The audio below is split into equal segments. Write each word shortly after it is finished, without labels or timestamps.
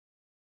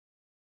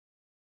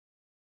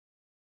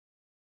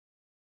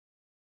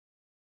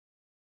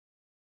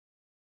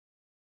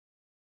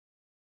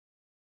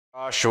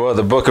Joshua,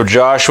 the book of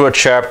Joshua,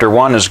 chapter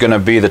 1 is going to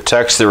be the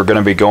text that we're going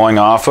to be going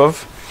off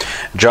of.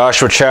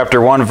 Joshua chapter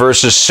 1,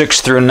 verses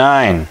 6 through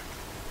 9.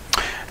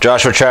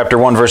 Joshua chapter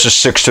 1, verses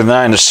 6 through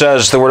 9. It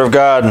says, the Word of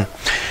God,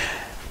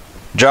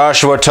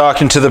 Joshua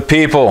talking to the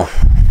people.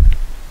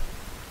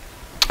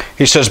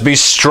 He says, be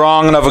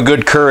strong and of a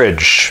good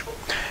courage.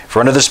 For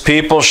unto this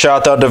people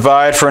shalt thou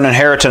divide for an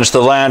inheritance the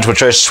lands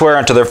which I swear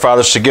unto their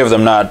fathers to give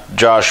them. Not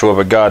Joshua,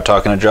 but God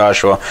talking to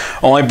Joshua.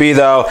 Only be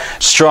thou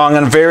strong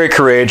and very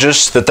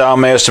courageous, that thou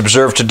mayest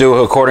observe to do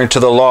according to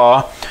the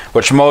law,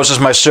 which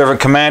Moses my servant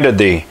commanded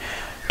thee.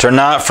 Turn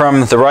not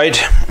from the right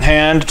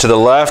hand to the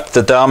left,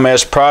 that thou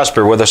mayest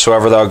prosper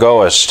whithersoever thou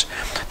goest.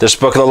 This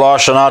book of the law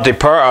shall not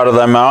depart out of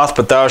thy mouth,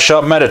 but thou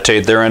shalt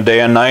meditate therein day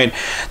and night,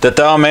 that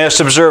thou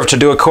mayest observe to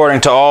do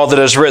according to all that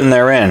is written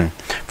therein.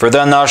 For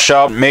then thou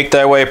shalt make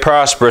thy way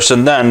prosperous,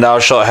 and then thou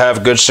shalt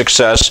have good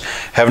success.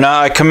 Have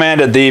not I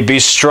commanded thee, be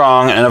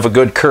strong and of a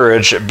good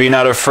courage. Be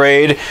not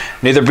afraid,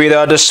 neither be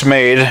thou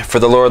dismayed, for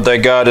the Lord thy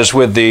God is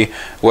with thee,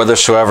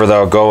 whithersoever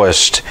thou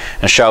goest.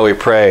 And shall we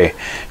pray?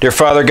 Dear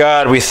Father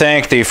God, we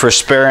thank thee for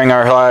sparing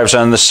our lives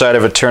on this side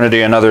of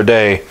eternity another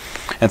day.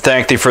 And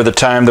thank thee for the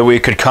time that we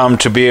could come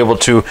to be able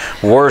to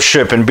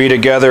worship and be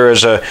together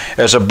as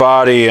a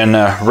body and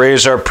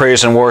raise our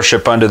praise and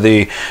worship unto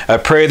thee. I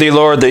pray thee,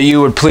 Lord, that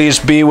you would please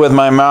be with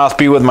my mouth,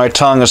 be with my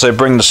tongue as I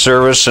bring the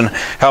service, and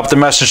help the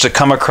message to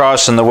come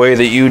across in the way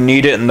that you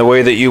need it and the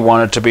way that you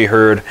want it to be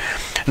heard.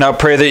 Now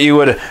pray that you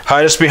would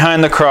hide us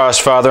behind the cross,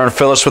 Father, and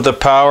fill us with the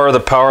power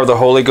of the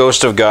Holy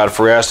Ghost of God.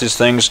 For we ask these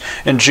things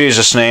in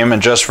Jesus' name,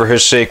 and just for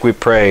his sake we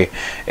pray.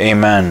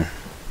 Amen.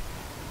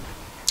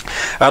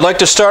 I'd like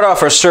to start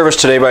off our service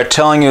today by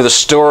telling you the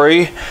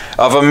story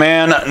of a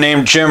man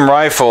named Jim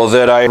Rifle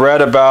that I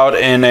read about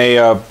in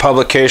a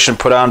publication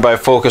put on by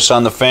Focus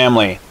on the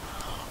Family.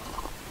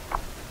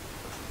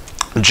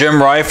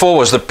 Jim Rifle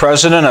was the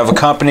president of a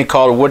company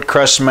called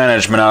Woodcrest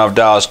Management out of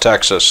Dallas,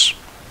 Texas.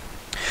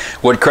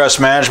 Woodcrest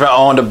Management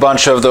owned a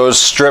bunch of those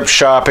strip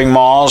shopping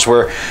malls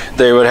where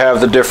they would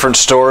have the different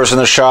stores in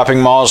the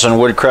shopping malls, and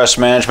Woodcrest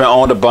Management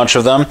owned a bunch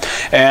of them.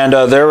 And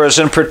there was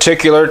in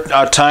particular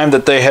a time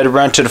that they had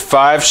rented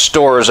 5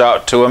 stores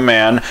out to a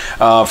man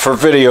for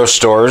video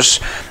stores,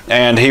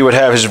 and he would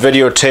have his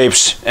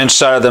videotapes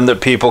inside of them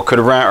that people could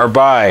rent or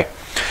buy.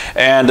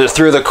 And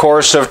through the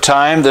course of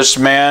time, this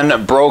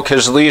man broke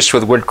his lease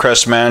with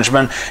Woodcrest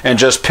Management and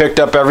just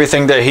picked up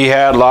everything that he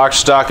had, lock,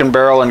 stock, and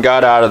barrel, and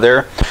got out of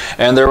there.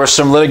 And there was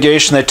some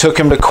litigation. They took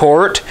him to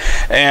court,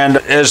 and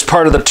as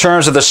part of the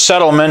terms of the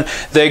settlement,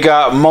 they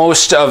got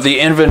most of the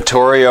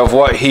inventory of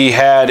what he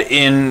had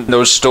in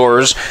those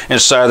stores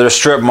inside their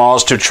strip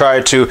malls to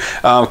try to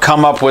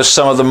come up with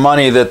some of the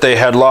money that they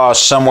had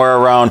lost, somewhere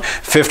around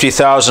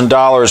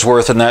 $50,000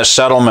 worth in that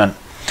settlement.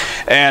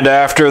 And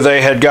after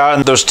they had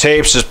gotten those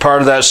tapes as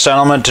part of that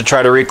settlement to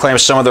try to reclaim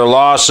some of their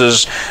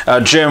losses,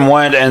 Jim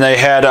went and they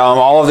had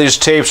all of these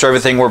tapes,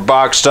 everything were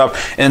boxed up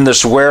in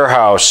this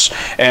warehouse.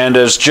 And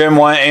as Jim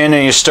went in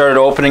and he started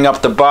opening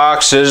up the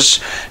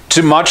boxes,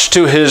 much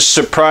to his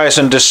surprise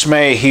and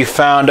dismay, he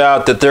found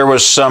out that there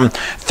was some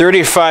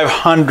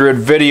 3,500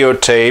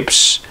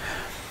 videotapes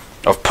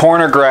of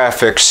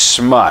pornographic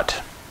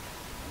smut.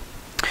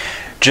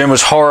 Jim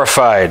was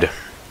horrified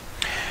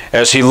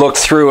as he looked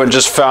through and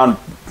just found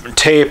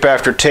tape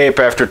after tape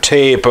after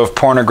tape of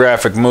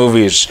pornographic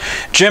movies.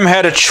 Jim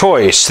had a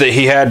choice that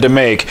he had to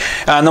make.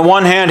 On the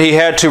one hand, he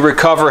had to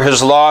recover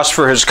his loss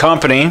for his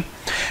company,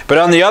 but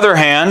on the other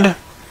hand,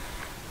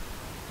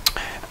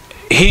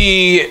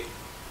 he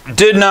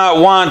did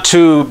not want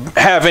to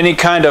have any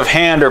kind of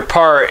hand or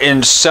part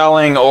in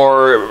selling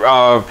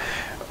or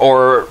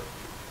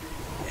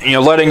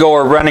letting go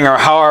or renting, or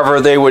however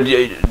they would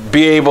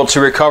be able to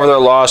recover their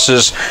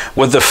losses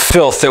with the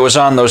filth that was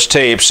on those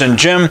tapes. And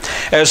Jim,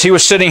 as he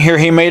was sitting here,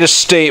 he made a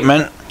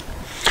statement.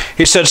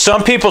 He said,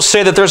 some people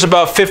say that there's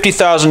about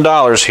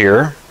 $50,000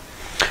 here.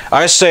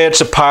 I say it's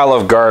a pile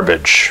of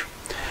garbage.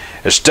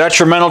 It's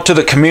detrimental to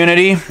the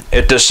community.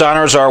 It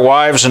dishonors our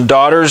wives and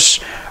daughters,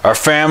 our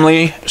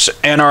families,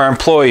 and our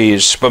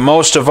employees. But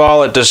most of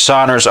all, it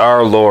dishonors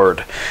our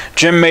Lord.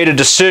 Jim made a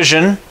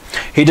decision.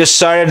 He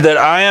decided that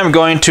I am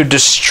going to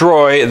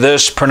destroy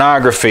this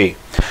pornography.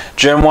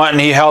 Jim went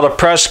and he held a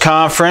press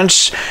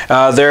conference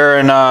there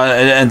in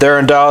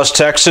Dallas,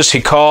 Texas.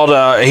 He called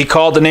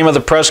the name of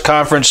the press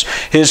conference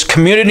his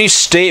Community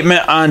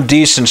Statement on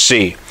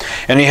Decency.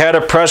 And he had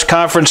a press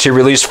conference. He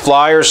released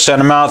flyers, sent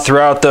them out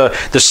throughout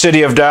the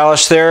city of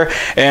Dallas there,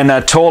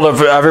 and told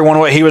everyone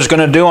what he was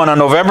going to do. And on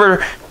November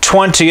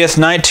 20th,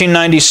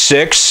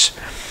 1996,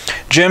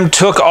 Jim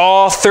took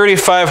all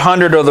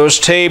 3,500 of those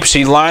tapes,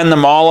 he lined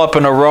them all up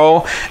in a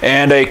row,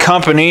 and a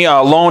company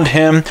loaned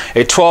him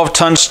a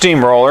 12-ton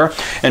steamroller.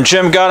 And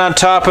Jim got on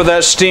top of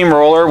that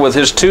steamroller with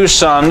his 2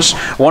 sons,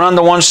 one on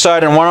the one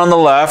side and one on the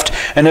left,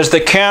 and as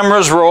the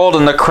cameras rolled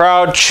and the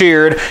crowd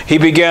cheered, he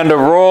began to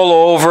roll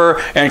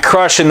over and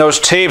crush in those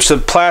tapes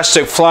with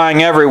plastic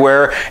flying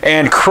everywhere,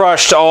 and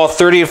crushed all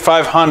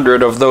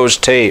 3,500 of those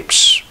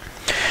tapes.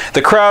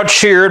 The crowd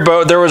cheered,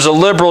 but there was a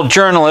liberal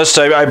journalist,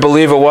 I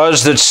believe it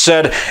was, that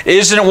said,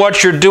 "Isn't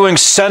what you're doing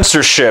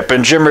censorship?"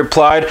 And Jim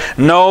replied,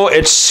 "No,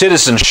 it's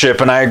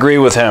citizenship," and I agree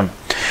with him.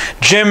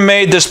 Jim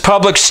made this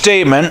public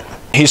statement.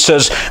 He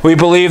says, "We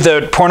believe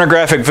that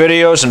pornographic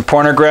videos and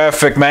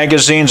pornographic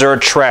magazines are a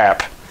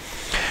trap.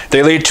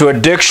 They lead to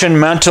addiction,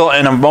 mental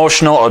and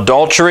emotional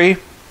adultery.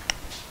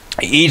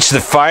 It eats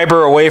the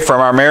fiber away from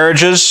our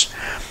marriages.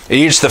 It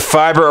eats the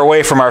fiber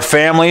away from our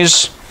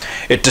families.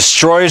 It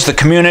destroys the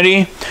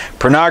community.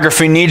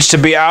 Pornography needs to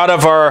be out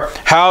of our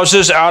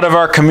houses, out of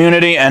our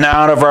community, and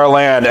out of our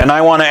land." And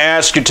I want to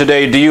ask you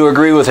today, do you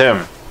agree with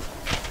him?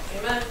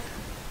 Amen.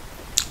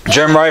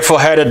 Jim Rifle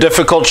had a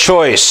difficult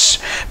choice,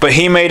 but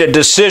he made a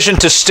decision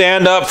to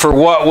stand up for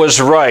what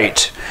was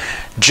right.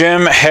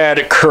 Jim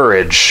had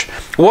courage.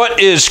 What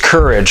is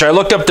courage? I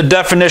looked up the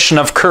definition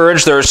of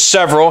courage. There are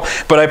several,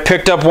 but I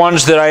picked up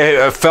ones that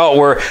I felt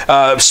were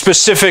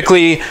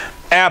specifically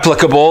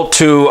applicable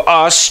to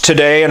us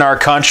today in our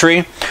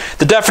country.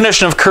 The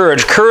definition of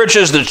courage. Courage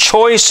is the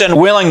choice and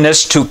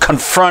willingness to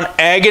confront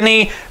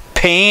agony,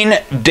 pain,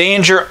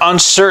 danger,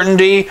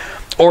 uncertainty,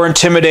 or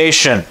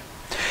intimidation.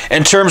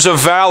 In terms of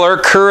valor,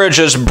 courage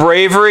is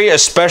bravery,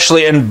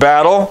 especially in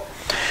battle.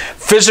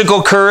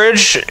 Physical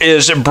courage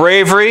is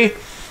bravery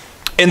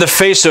in the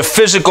face of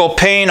physical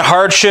pain,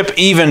 hardship,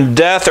 even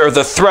death or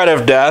the threat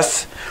of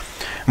death.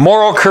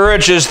 Moral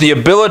courage is the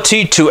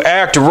ability to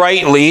act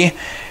rightly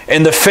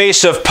in the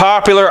face of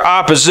popular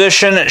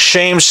opposition,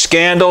 shame,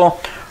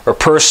 scandal, or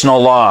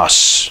personal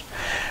loss.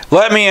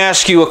 Let me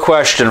ask you a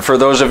question for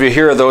those of you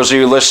here, those of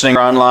you listening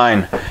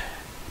online.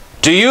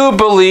 Do you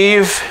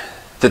believe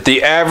that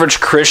the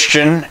average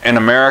Christian in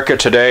America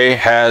today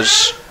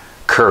has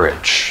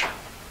courage?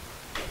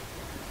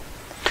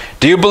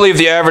 Do you believe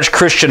the average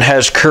Christian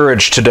has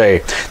courage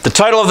today? The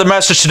title of the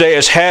message today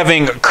is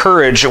Having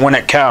Courage When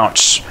It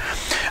Counts.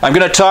 I'm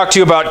going to talk to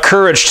you about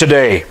courage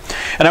today.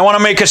 And I want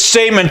to make a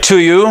statement to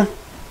you. And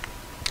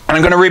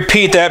I'm going to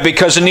repeat that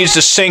because it needs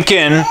to sink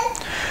in.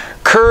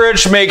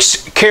 Courage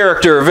makes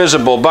character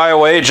visible. By the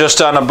way,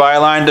 just on a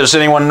byline, does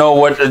anyone know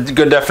what a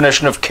good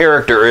definition of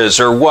character is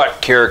or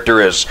what character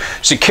is?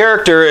 See,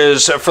 character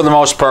is, for the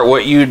most part,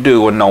 what you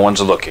do when no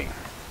one's looking.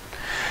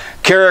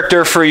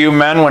 Character for you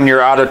men when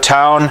you're out of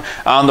town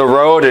on the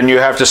road and you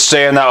have to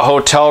stay in that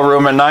hotel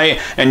room at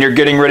night and you're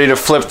getting ready to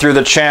flip through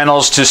the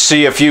channels to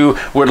see if you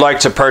would like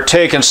to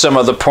partake in some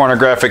of the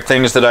pornographic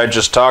things that I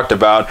just talked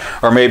about,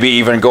 or maybe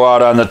even go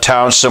out on the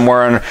town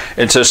somewhere and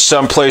into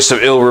some place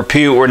of ill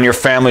repute when your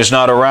family's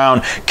not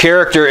around.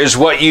 Character is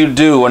what you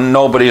do when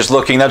nobody's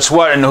looking. That's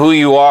what and who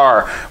you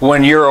are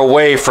when you're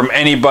away from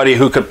anybody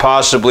who could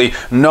possibly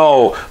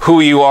know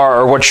who you are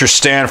or what you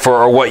stand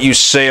for or what you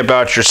say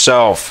about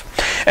yourself.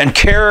 And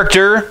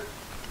character,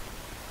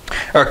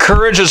 or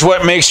courage is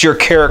what makes your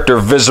character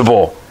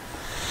visible.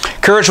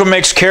 Courage is what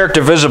makes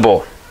character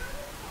visible.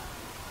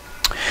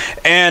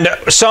 And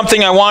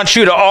something I want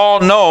you to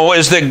all know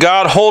is that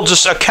God holds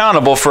us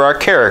accountable for our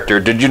character.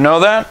 Did you know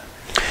that?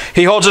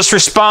 He holds us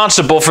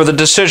responsible for the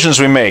decisions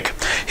we make.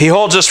 He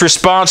holds us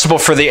responsible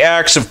for the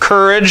acts of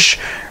courage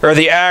or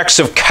the acts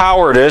of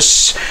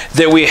cowardice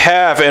that we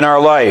have in our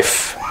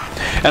life.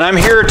 And I'm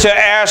here to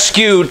ask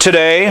you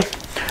today,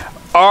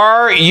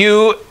 are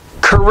you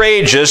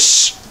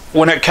courageous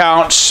when it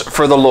counts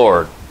for the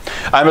Lord?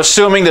 I'm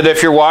assuming that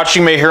if you're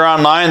watching me here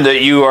online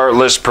that you are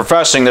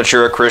professing that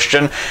you're a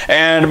Christian.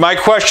 And my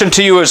question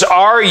to you is,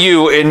 are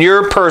you in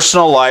your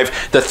personal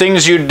life, the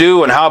things you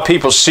do and how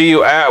people see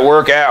you at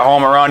work, at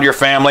home, around your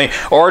family,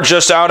 or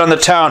just out on the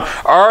town,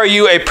 are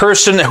you a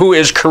person who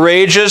is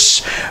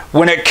courageous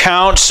when it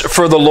counts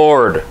for the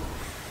Lord?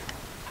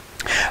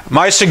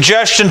 My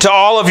suggestion to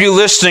all of you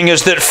listening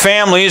is that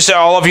families,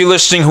 all of you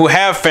listening who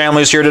have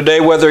families here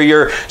today, whether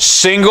you're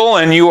single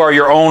and you are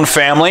your own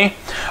family,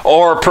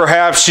 or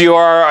perhaps you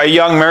are a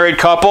young married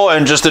couple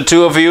and just the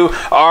two of you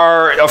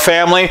are a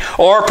family,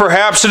 or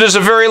perhaps it is a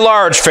very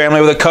large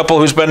family with a couple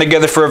who's been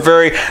together for a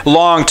very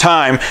long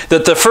time,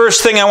 that the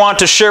first thing I want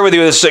to share with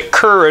you is that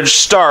courage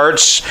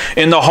starts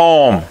in the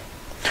home.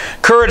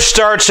 Courage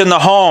starts in the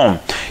home.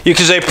 You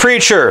can say,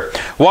 "Preacher,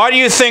 why do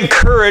you think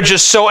courage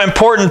is so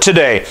important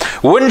today?"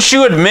 Wouldn't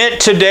you admit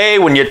today,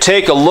 when you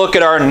take a look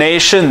at our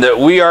nation, that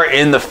we are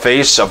in the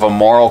face of a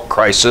moral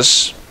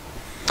crisis?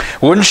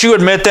 Wouldn't you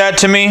admit that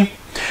to me?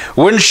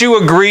 Wouldn't you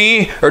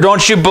agree, or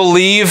don't you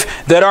believe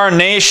that our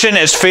nation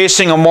is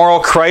facing a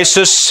moral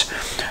crisis?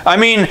 I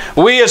mean,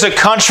 we as a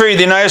country,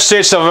 the United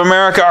States of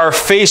America, are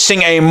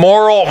facing a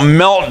moral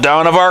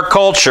meltdown of our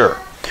culture.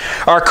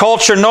 Our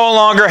culture no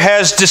longer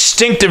has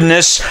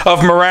distinctiveness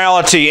of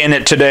morality in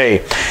it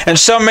today. And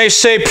some may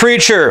say,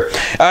 "Preacher,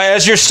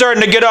 as you're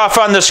starting to get off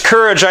on this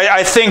courage,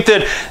 I think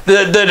that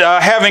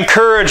having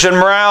courage and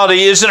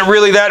morality isn't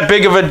really that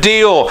big of a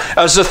deal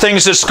as the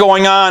things that's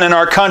going on in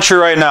our country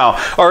right now."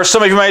 Or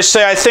some of you might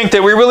say, "I think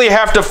that we really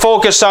have to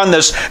focus on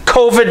this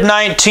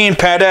COVID-19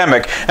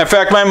 pandemic." In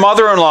fact, my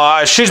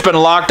mother-in-law, she's been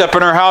locked up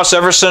in her house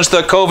ever since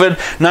the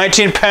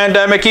COVID-19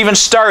 pandemic even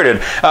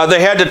started.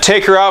 They had to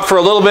take her out for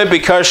a little bit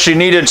because because she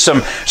needed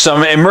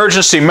some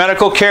emergency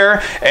medical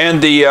care,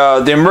 and the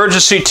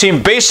emergency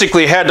team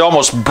basically had to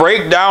almost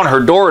break down her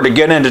door to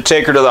get in to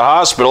take her to the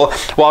hospital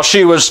while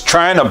she was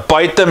trying to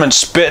bite them and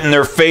spit in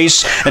their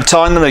face and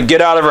telling them to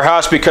get out of her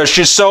house because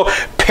she's so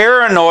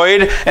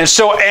paranoid and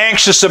so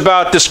anxious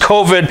about this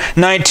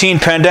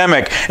COVID-19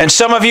 pandemic. And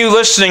some of you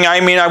listening,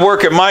 I mean, I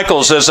work at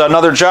Michael's as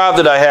another job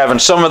that I have,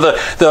 and some of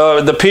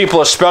the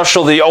people,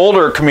 especially the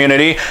older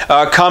community,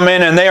 come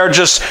in and they are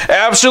just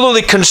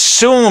absolutely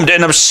consumed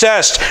and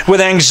obsessed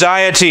with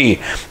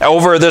anxiety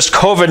over this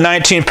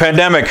COVID-19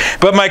 pandemic.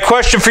 But my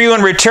question for you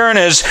in return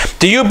is,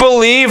 do you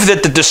believe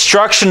that the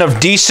destruction of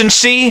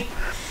decency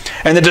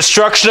and the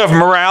destruction of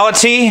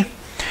morality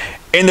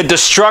and the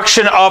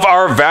destruction of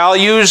our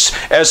values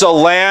as a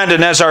land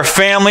and as our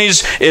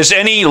families is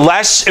any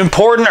less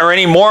important or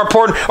any more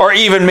important or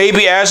even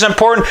maybe as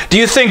important? Do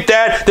you think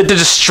that the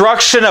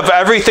destruction of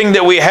everything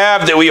that we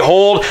have, that we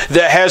hold,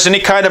 that has any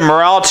kind of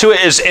morale to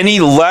it is any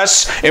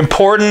less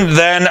important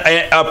than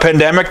a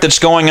pandemic that's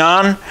going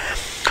on?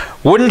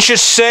 Wouldn't you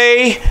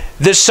say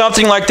that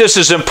something like this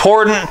is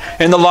important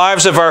in the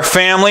lives of our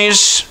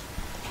families?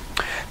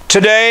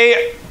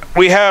 Today,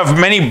 we have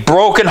many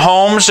broken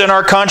homes in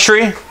our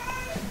country.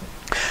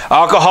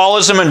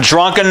 Alcoholism and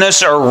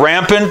drunkenness are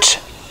rampant.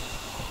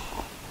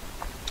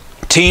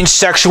 Teen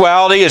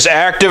sexuality is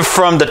active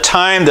from the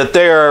time that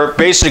they are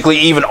basically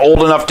even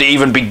old enough to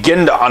even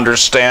begin to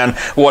understand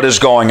what is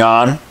going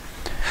on.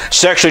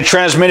 Sexually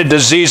transmitted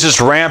diseases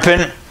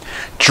rampant.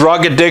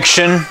 Drug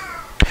addiction.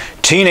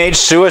 Teenage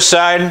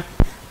suicide.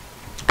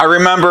 I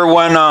remember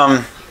when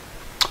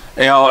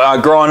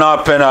growing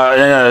up in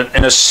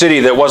a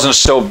city that wasn't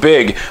so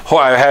big.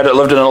 I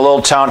lived in a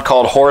little town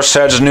called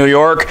Horseheads, New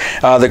York.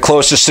 The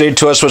closest city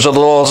to us was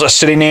a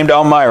city named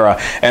Elmira,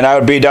 and I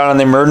would be down in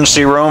the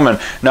emergency room, and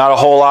not a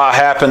whole lot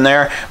happened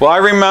there. Well, I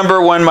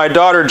remember when my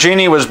daughter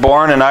Jeannie was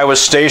born, and I was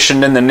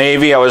stationed in the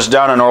Navy. I was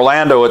down in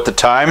Orlando at the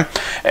time,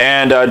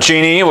 and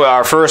Jeannie,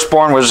 our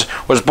firstborn, was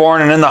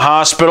born and in the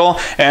hospital,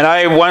 and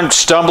I went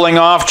stumbling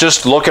off,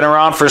 just looking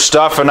around for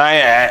stuff, and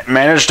I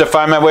managed to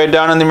find my way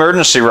down in the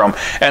emergency room.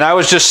 And I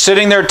was just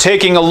sitting there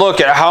taking a look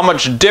at how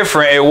much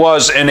different it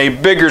was in a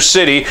bigger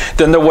city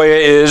than the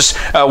way it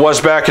was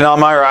back in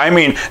Elmira. I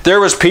mean, there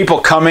was people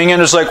coming in.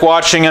 It was like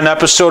watching an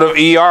episode of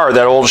ER,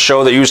 that old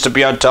show that used to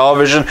be on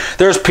television.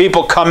 There's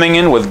people coming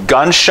in with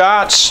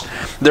gunshots.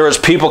 There was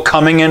people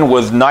coming in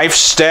with knife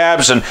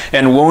stabs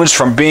and wounds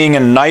from being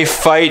in knife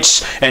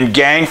fights and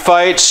gang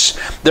fights.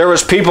 There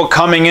was people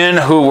coming in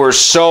who were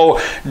so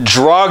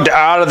drugged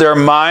out of their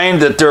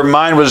mind that their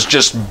mind was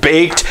just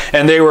baked,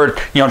 and they were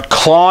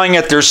clawing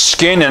at their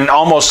skin and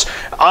almost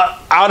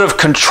out of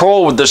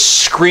control with the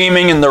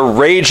screaming and the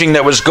raging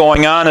that was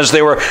going on as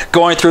they were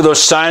going through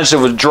those signs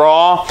of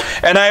withdrawal.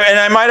 And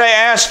I might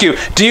ask you,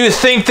 do you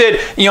think that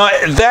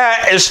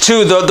that is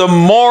to the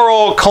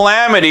moral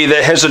calamity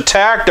that has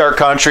attacked our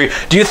country?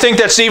 Do you think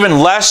that's even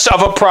less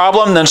of a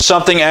problem than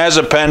something as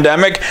a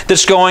pandemic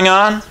that's going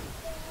on?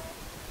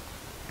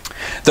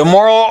 The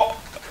moral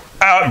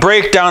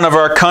breakdown of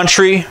our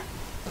country,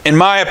 in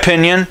my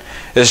opinion,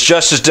 is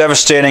just as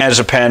devastating as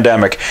a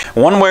pandemic.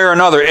 One way or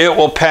another, it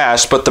will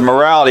pass, but the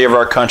morality of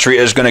our country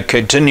is going to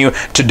continue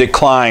to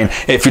decline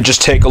if you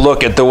just take a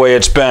look at the way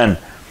it's been.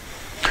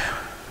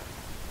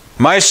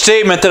 My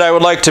statement that I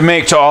would like to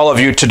make to all of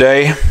you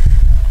today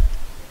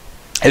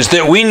is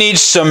that we need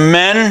some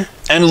men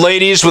and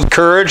ladies with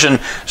courage, and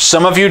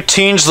some of you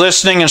teens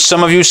listening and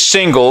some of you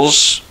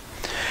singles,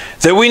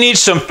 that we need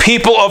some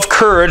people of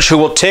courage who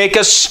will take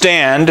a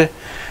stand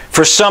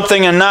for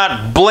something and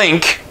not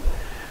blink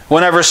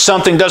whenever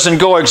something doesn't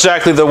go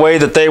exactly the way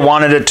that they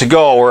wanted it to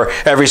go, or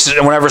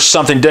whenever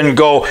something didn't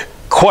go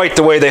quite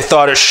the way they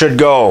thought it should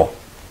go.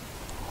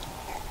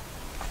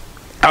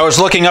 I was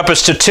looking up a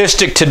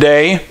statistic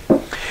today,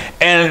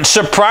 and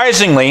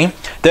surprisingly,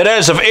 that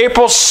as of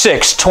April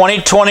 6,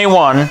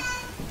 2021,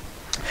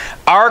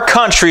 our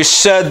country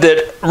said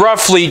that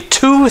roughly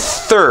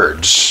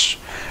 2/3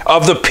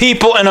 of the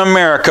people in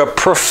America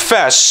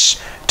profess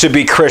to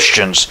be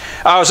Christians.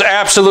 I was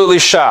absolutely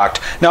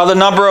shocked. Now, the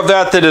number of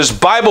that is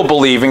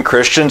Bible-believing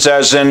Christians,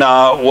 as in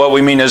what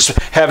we mean is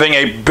having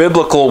a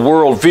biblical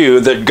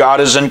worldview that God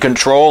is in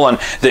control and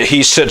that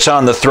He sits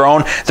on the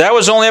throne, that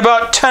was only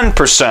about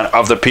 10%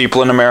 of the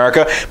people in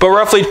America, but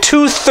roughly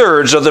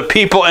 2/3 of the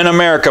people in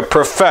America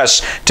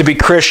profess to be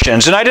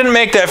Christians. And I didn't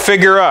make that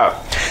figure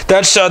up.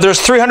 There's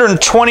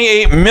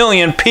 328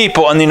 million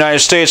people in the United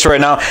States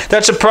right now.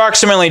 That's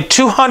approximately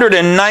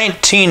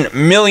 219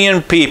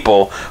 million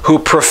people who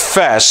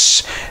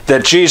profess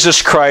that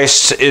Jesus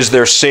Christ is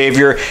their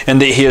Savior and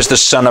that He is the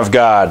Son of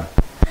God.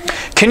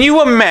 Can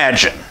you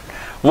imagine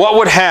what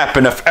would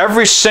happen if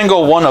every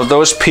single one of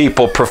those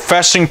people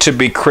professing to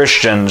be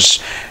Christians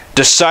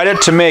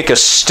decided to make a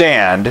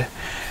stand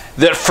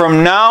that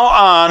from now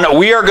on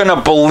we are going to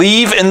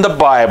believe in the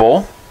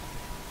Bible,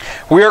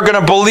 we are going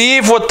to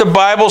believe what the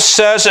Bible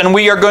says, and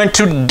we are going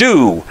to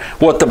do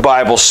what the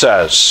Bible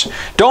says?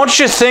 Don't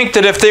you think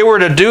that if they were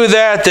to do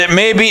that, that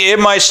maybe it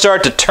might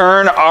start to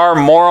turn our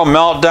moral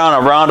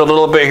meltdown around a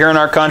little bit here in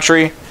our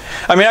country?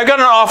 I mean, I've got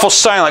an awful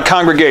silent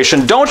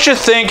congregation. Don't you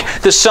think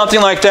that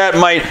something like that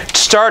might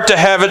start to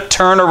have it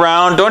turn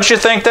around? Don't you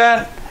think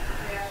that?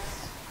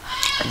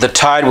 Yes. The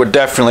tide would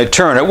definitely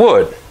turn. It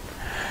would.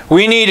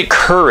 We need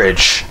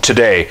courage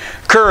today.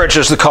 Courage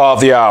is the call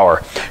of the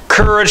hour.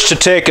 Courage to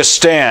take a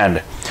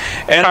stand.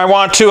 And I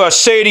want to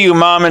say to you,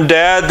 Mom and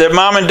Dad, that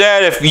Mom and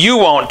Dad, if you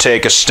won't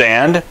take a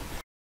stand,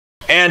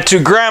 and to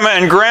Grandma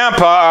and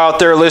Grandpa out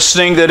there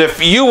listening, that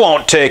if you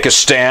won't take a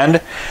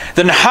stand,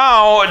 then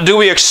how do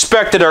we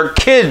expect that our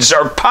kids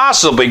are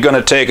possibly going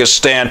to take a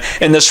stand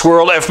in this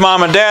world if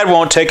Mom and Dad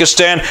won't take a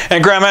stand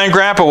and Grandma and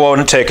Grandpa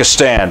won't take a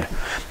stand?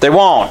 They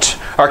won't.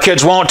 Our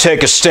kids won't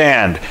take a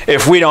stand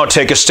if we don't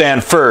take a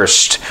stand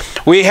first.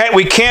 We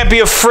can't be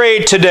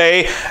afraid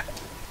today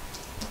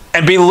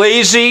and be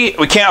lazy.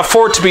 We can't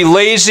afford to be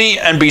lazy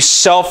and be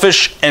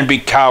selfish and be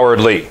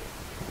cowardly.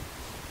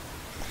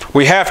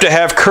 We have to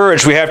have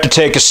courage. We have to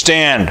take a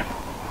stand.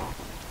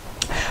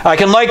 I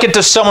can liken it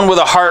to someone with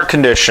a heart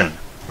condition.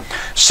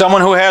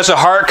 Someone who has a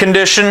heart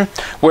condition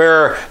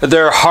where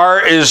their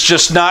heart is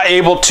just not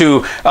able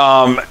to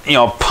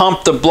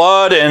pump the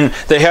blood, and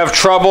they have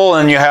trouble,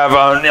 and you have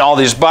all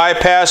these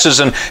bypasses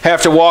and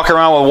have to walk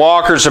around with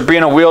walkers or be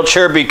in a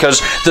wheelchair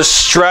because the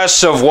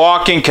stress of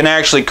walking can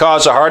actually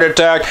cause a heart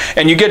attack.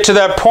 And you get to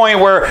that point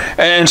where,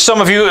 and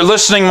some of you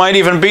listening might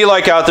even be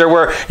like out there,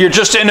 where you're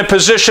just in a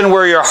position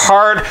where your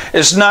heart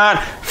is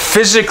not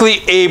physically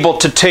able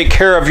to take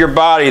care of your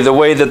body the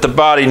way that the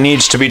body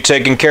needs to be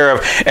taken care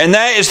of. And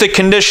that is the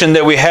condition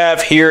that we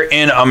have here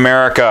in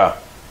America.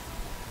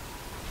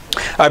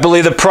 I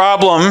believe the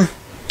problem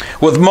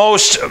with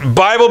most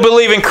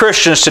Bible-believing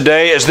Christians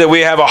today is that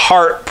we have a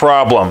heart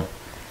problem.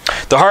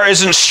 The heart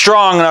isn't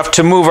strong enough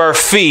to move our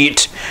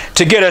feet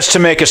to get us to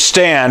make a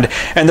stand.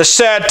 And the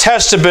sad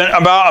testament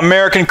about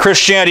American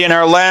Christianity in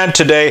our land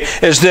today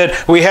is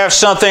that we have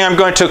something I'm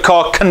going to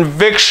call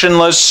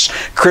convictionless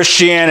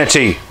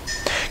Christianity.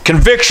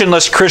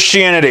 Convictionless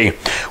Christianity.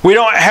 We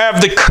don't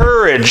have the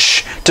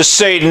courage to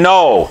say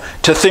no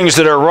to things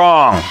that are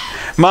wrong.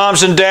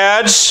 Moms and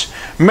dads,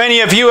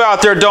 many of you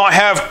out there don't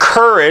have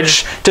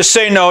courage to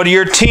say no to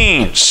your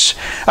teens.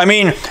 I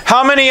mean,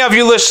 how many of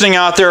you listening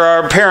out there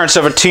are parents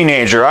of a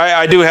teenager?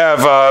 I do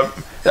have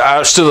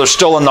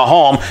still in the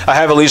home. I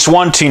have at least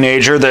one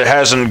teenager that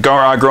hasn't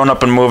grown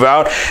up and moved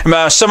out.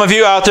 Some of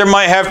you out there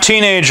might have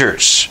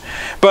teenagers.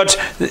 But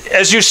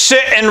as you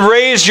sit and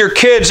raise your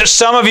kids,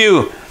 some of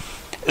you,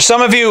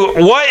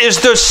 what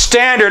is the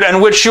standard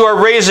in which you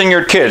are raising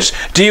your kids?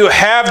 Do you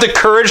have the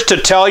courage to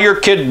tell your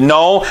kid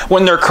no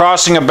when they're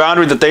crossing a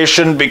boundary that they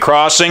shouldn't be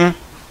crossing?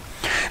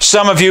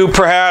 Some of you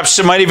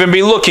perhaps might even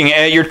be looking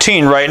at your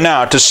teen right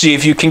now to see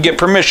if you can get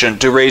permission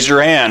to raise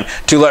your hand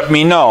to let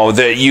me know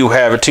that you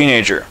have a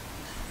teenager.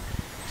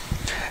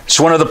 It's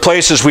one of the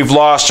places we've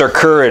lost our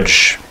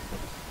courage.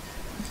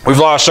 We've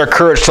lost our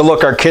courage to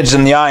look our kids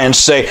in the eye and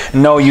say,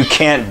 no, you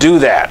can't do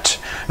that.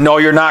 No,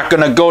 you're not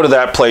going to go to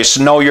that place.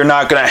 No, you're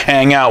not going to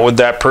hang out with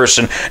that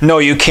person. No,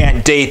 you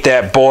can't date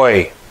that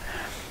boy.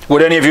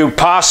 Would any of you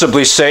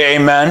possibly say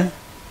amen?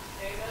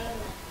 Amen.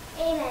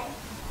 Amen.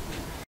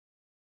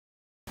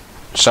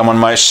 Someone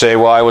might say,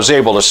 well, I was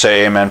able to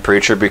say amen,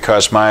 preacher,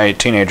 because my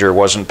teenager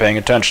wasn't paying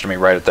attention to me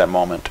right at that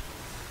moment.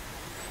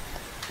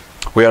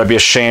 We ought to be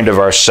ashamed of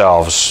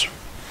ourselves,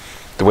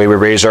 the way we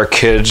raise our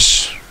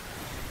kids.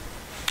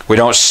 We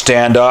don't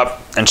stand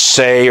up and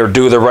say or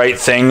do the right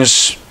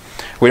things.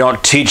 We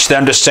don't teach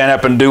them to stand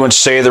up and do and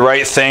say the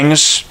right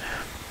things.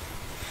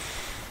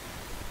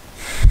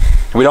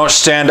 We don't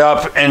stand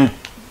up and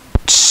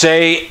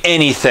say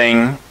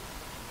anything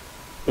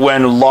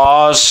when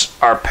laws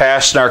are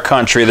passed in our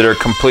country that are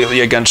completely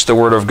against the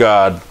Word of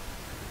God.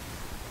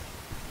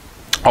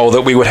 Oh,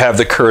 that we would have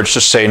the courage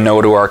to say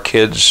no to our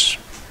kids.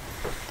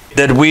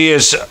 That we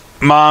as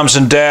moms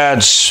and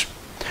dads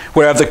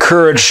would have the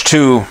courage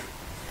to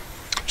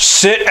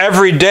sit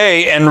every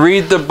day and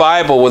read the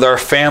Bible with our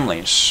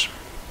families.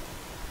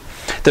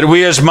 That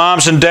we as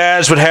moms and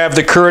dads would have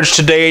the courage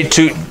today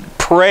to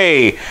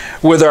pray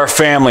with our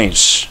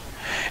families.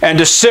 And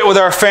to sit with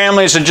our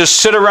families and just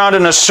sit around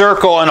in a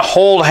circle and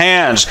hold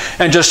hands.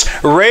 And just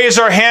raise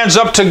our hands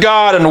up to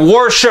God and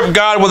worship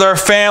God with our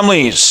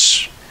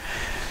families.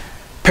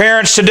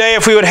 Parents, today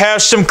if we would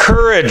have some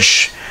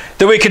courage,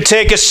 that we could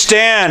take a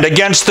stand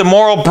against the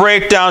moral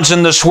breakdowns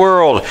in this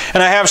world.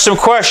 And I have some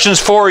questions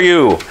for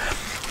you.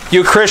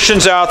 You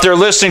Christians out there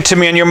listening to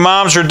me, and your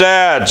moms or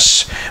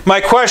dads,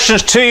 my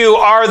questions to you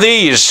are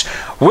these.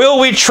 Will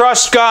we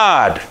trust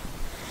God?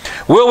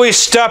 Will we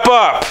step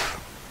up?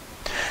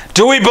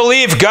 Do we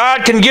believe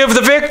God can give the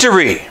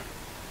victory?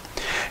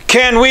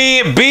 Can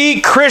we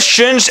be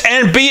Christians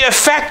and be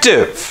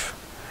effective?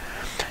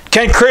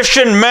 Can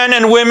Christian men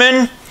and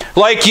women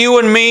like you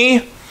and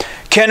me,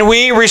 can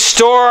we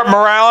restore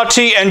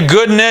morality and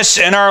goodness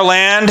in our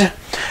land?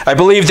 I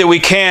believe that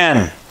we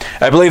can.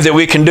 I believe that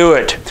we can do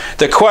it.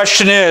 The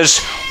question is,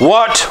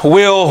 what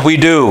will we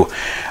do?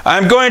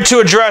 I'm going to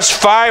address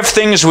 5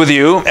 things with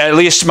you. At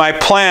least my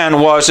plan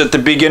was at the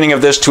beginning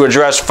of this to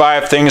address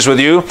 5 things with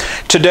you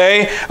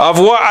today of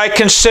what I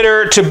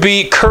consider to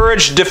be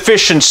courage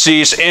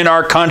deficiencies in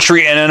our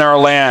country and in our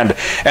land.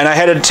 And I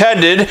had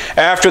intended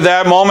after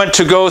that moment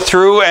to go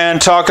through and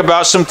talk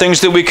about some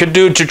things that we could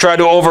do to try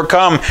to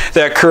overcome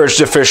that courage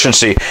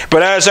deficiency.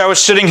 But as I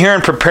was sitting here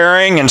and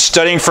preparing and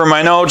studying for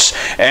my notes,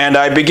 and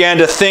I began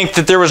to think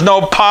that there was no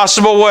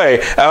possible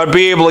way I would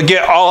be able to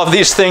get all of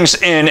these things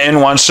in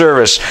one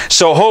service.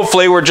 So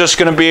hopefully we're just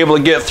going to be able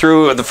to get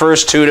through the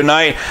first 2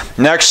 tonight.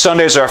 Next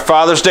Sunday is our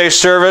Father's Day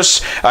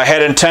service. I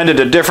had intended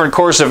a different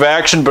course of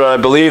action, but I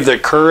believe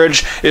that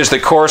courage is the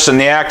course and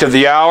the act of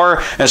the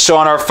hour. And so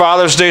on our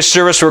Father's Day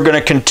service, we're going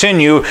to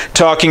continue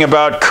talking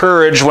about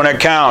courage when it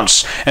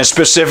counts. And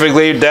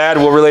specifically, Dad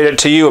will relate it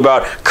to you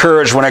about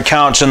courage when it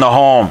counts in the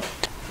home.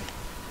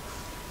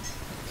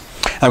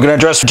 I'm going to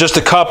address just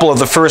a couple of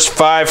the first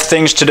 5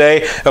 things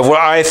today of what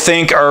I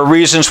think are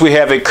reasons we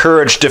have a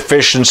courage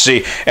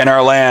deficiency in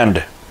our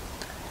land.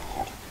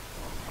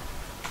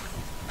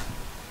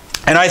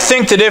 And I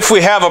think that if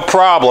we have a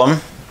problem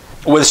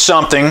with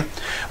something,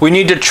 we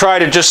need to try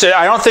to just say,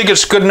 I don't think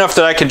it's good enough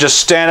that I can just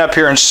stand up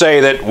here and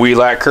say that we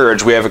lack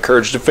courage, we have a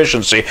courage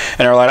deficiency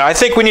in our land. I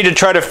think we need to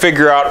try to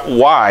figure out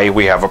why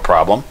we have a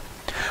problem,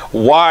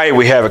 why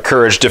we have a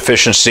courage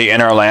deficiency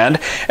in our land,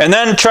 and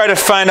then try to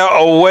find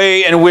out a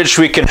way in which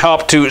we can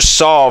help to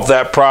solve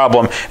that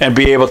problem and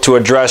be able to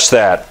address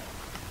that.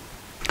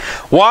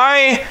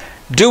 Why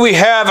do we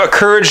have a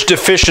courage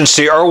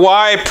deficiency? Or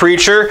why,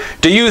 preacher,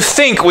 do you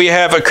think we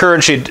have a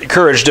courage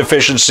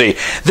deficiency?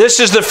 This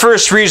is the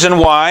first reason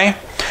why.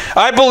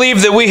 I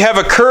believe that we have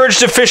a courage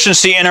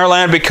deficiency in our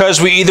land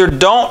because we either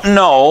don't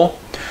know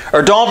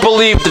or don't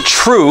believe the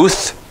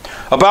truth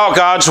about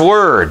God's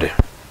Word.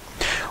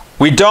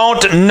 We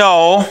don't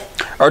know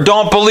or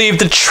don't believe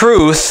the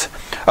truth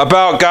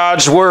about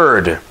God's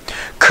Word.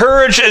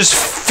 Courage is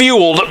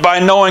fueled by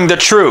knowing the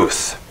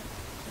truth.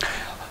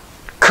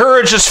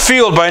 Courage is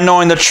fueled by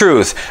knowing the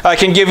truth. I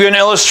can give you an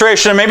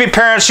illustration. Maybe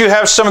parents, you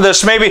have some of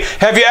this. Maybe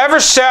have you ever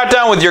sat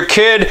down with your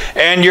kid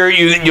and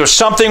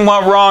something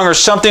went wrong or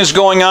something's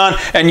going on,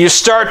 and you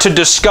start to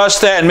discuss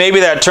that, and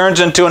maybe that turns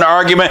into an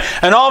argument,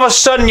 and all of a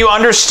sudden you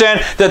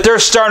understand that they're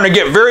starting to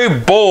get very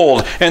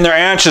bold in their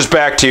answers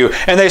back to you,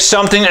 and they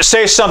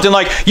say something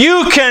like,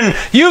 "You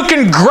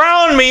can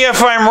ground me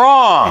if I'm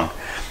wrong,"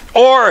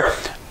 or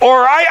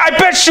I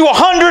bet you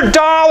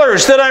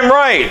 $100 that I'm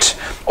right.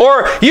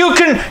 Or you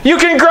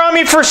can ground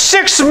me for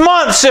 6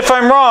 months if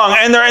I'm wrong.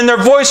 And their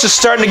voice is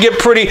starting to get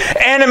pretty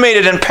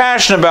animated and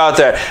passionate about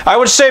that. I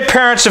would say,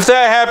 parents, if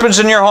that happens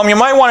in your home, you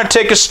might want to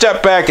take a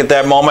step back at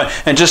that moment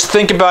and just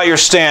think about your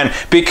stand,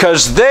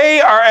 because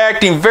they are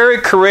acting very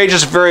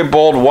courageous, very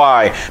bold.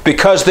 Why?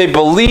 Because they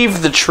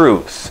believe the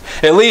truth.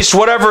 At least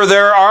whatever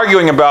they're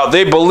arguing about,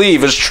 they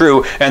believe is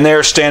true, and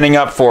they're standing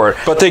up for it.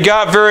 But they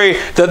got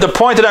the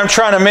point that I'm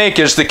trying to make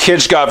is the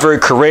kids got very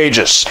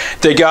courageous.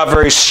 They got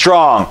very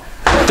strong.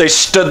 They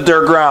stood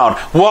their ground.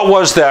 What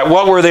was that?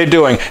 What were they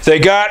doing? They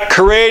got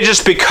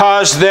courageous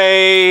because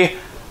they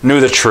knew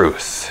the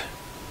truth.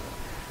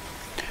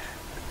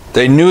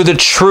 They knew the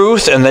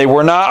truth, and they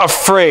were not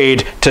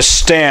afraid to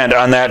stand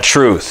on that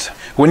truth.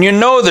 When you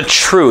know the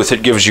truth,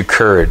 it gives you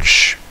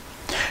courage.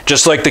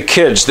 Just like the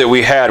kids that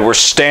we had were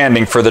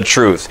standing for the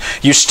truth.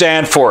 You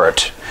stand for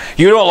it.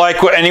 You don't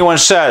like what anyone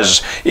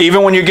says.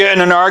 Even when you get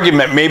in an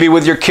argument, maybe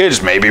with your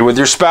kids, maybe with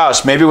your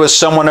spouse, maybe with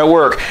someone at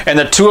work, and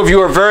the two of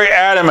you are very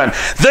adamant,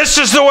 this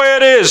is the way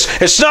it is.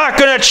 It's not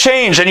going to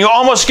change. And you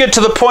almost get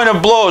to the point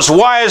of blows.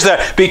 Why is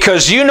that?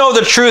 Because you know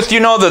the truth. You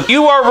know that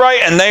you are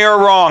right and they are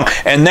wrong.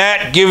 And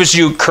that gives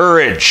you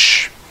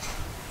courage.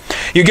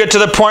 You get to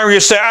the point where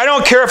you say, I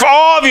don't care if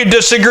all of you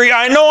disagree.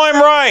 I know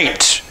I'm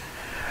right.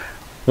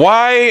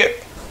 Why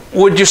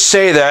would you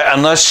say that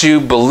unless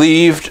you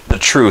believed the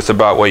truth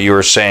about what you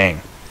were saying?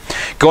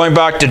 Going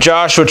back to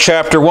Joshua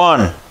chapter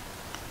 1,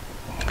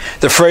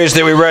 the phrase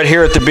that we read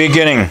here at the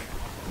beginning.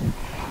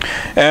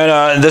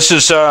 And this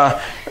is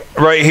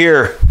right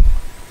here.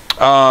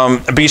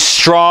 Be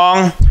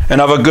strong and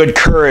of a good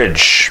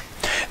courage.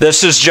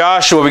 This is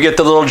Joshua. We get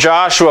the little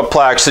Joshua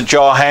plaques that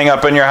y'all hang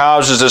up in your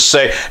houses that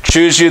say,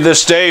 choose you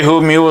this day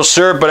whom you will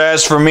serve, but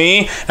as for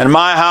me and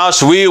my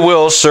house, we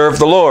will serve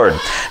the Lord.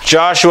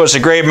 Joshua is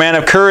a great man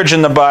of courage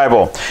in the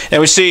Bible.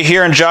 And we see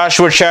here in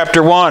Joshua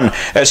chapter 1,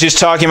 as he's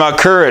talking about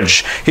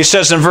courage, he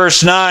says in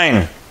verse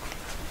 9,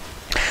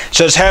 it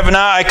says, have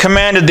not I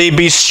commanded thee,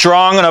 be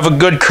strong and of a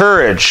good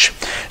courage.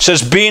 It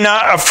says, be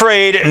not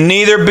afraid,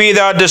 neither be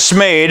thou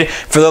dismayed,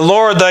 for the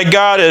Lord thy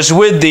God is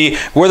with thee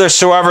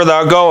whithersoever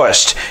thou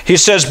goest. He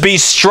says, be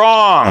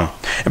strong,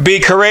 be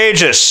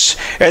courageous.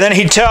 And then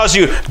he tells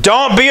you,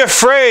 don't be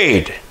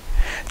afraid.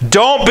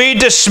 Don't be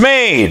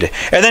dismayed.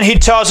 And then he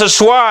tells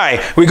us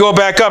why. We go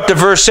back up to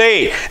verse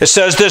 8. It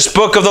says, this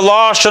book of the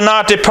law shall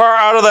not depart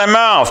out of thy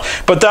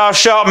mouth, but thou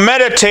shalt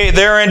meditate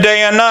therein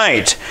day and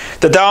night,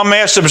 that thou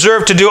mayest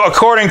observe to do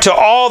according to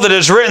all that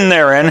is written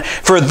therein.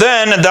 For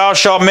then thou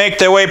shalt make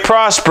thy way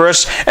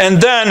prosperous,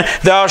 and then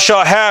thou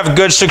shalt have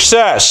good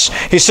success.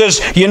 He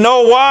says, you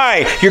know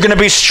why you're going to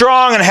be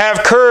strong and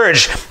have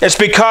courage? It's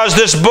because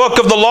this book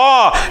of the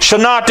law shall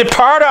not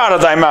depart out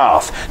of thy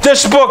mouth.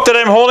 This book that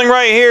I'm holding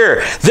right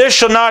here, this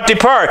shall not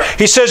depart.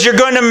 He says you're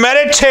going to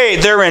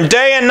meditate therein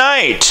day and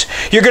night.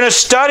 You're going to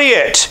study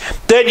it,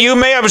 that you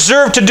may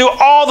observe to do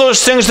all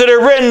those things that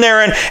are written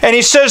therein. And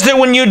he says that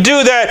when you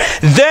do that,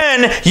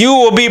 then you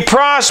will be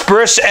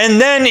prosperous, and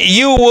then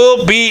you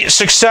will be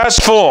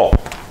successful.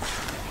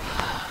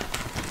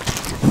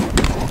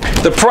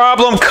 The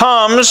problem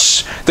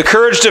comes, the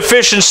courage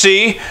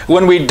deficiency,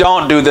 when we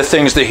don't do the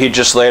things that he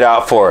just laid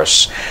out for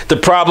us. The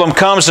problem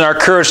comes in our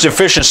courage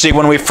deficiency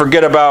when we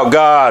forget about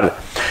God.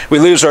 We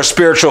lose our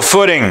spiritual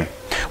footing.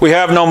 We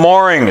have no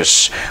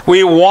moorings.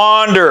 We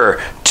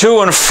wander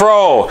to and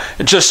fro,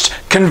 just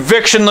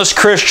convictionless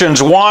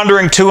Christians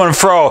wandering to and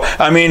fro.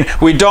 I mean,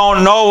 we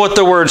don't know what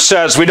the Word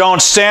says. We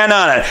don't stand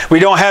on it. We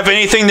don't have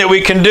anything that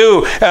we can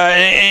do,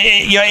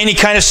 any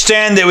kind of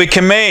stand that we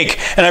can make.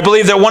 And I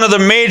believe that one of the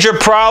major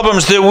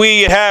problems that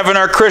we have in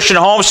our Christian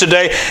homes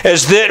today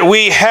is that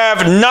we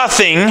have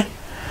nothing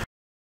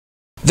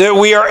that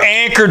we are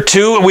anchored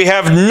to. We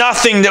have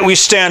nothing that we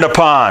stand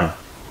upon.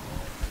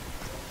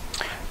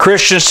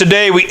 Christians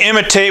today, we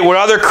imitate what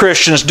other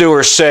Christians do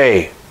or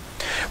say.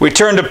 We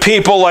turn to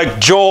people like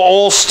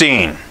Joel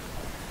Osteen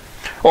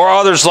or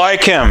others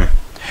like him,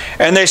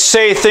 and they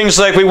say things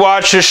like, we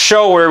watch this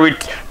show where we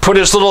put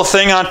his little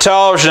thing on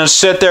television and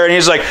sit there, and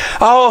he's like,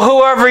 oh,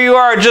 whoever you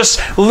are, just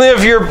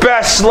live your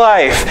best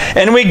life.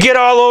 And we get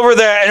all over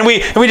that, and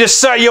we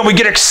decide, we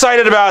get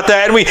excited about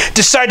that, and we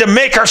decide to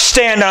make our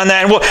stand on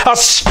that, and I'll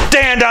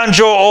stand on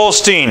Joel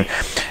Osteen.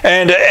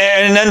 And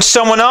then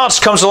someone else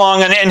comes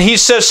along, and he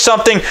says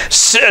something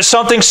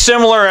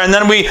similar, and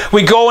then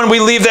we go and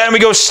we leave that, and we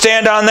go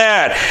stand on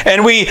that.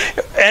 And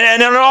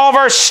in all of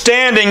our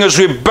standing, as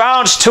we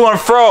bounce to and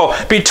fro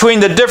between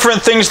the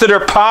different things that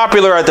are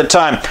popular at the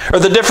time, or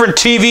the different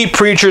TV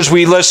preachers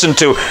we listen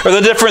to, or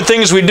the different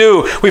things we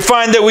do, we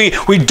find that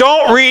we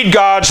don't read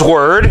God's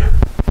Word.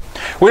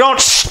 We don't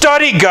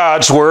study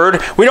God's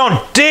Word. We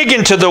don't dig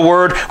into the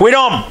Word. We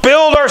don't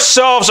build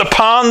ourselves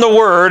upon the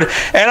Word.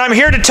 And I'm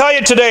here to tell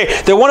you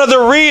today that one of the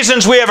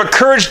reasons we have a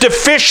courage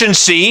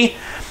deficiency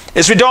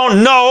is we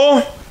don't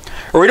know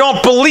or we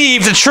don't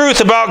believe the truth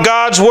about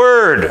God's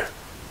Word.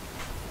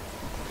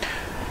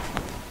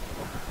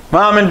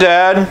 Mom and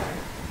Dad,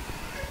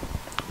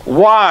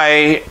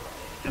 why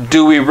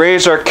do we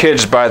raise our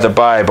kids by the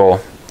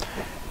Bible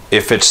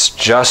if it's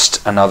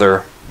just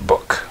another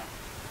book?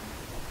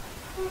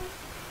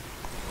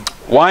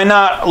 Why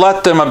not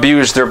let them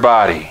abuse their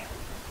body?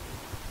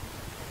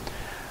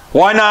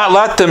 Why not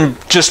let them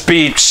just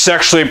be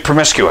sexually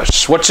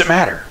promiscuous? What's it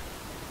matter?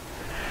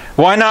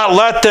 Why not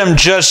let them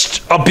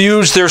just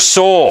abuse their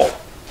soul?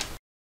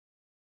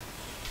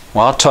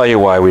 Well, I'll tell you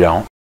why we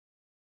don't.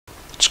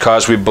 It's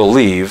because we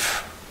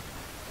believe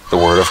the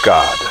Word of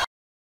God.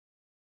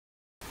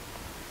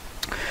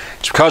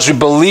 It's because we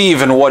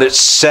believe in what it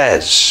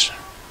says.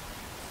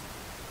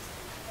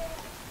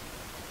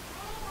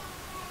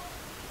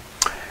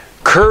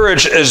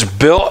 Courage is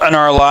built in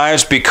our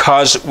lives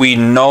because we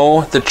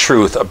know the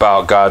truth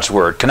about God's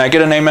Word. Can I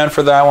get an amen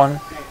for that one?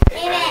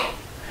 Amen.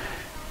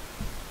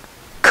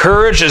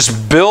 Courage is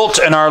built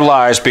in our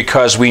lives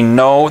because we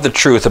know the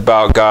truth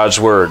about God's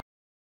Word.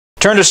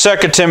 Turn to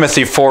 2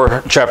 Timothy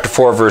chapter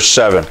 4, verse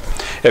 7,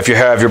 if you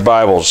have your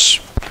Bibles,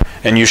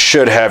 and you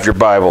should have your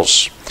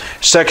Bibles.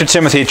 2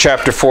 Timothy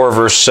chapter 4,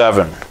 verse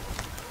 7.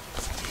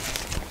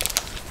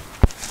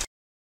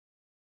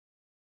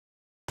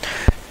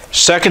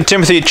 2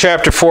 Timothy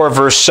chapter 4,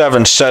 verse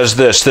 7 says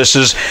this. This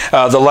is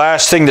the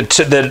last thing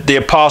that the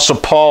Apostle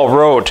Paul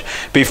wrote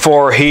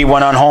before he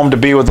went on home to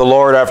be with the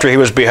Lord after he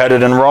was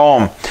beheaded in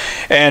Rome.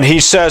 And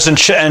he says in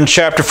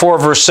chapter 4,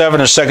 verse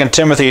 7 of 2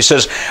 Timothy, he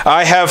says,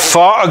 I have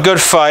fought a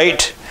good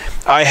fight.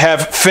 I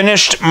have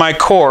finished my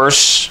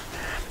course.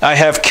 I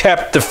have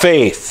kept the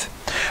faith.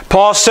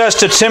 Paul says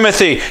to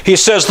Timothy, he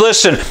says,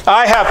 listen,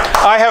 I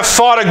have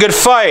fought a good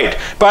fight.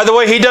 By the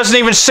way, he doesn't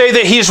even say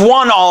that he's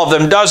won all of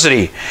them, does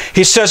he?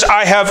 He says,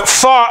 I have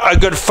fought a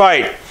good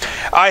fight.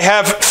 I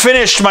have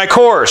finished my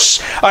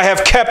course. I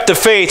have kept the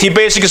faith. He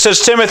basically says,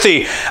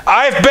 Timothy,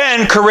 I've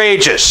been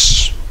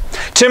courageous.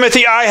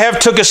 Timothy, I have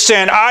took a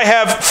stand. I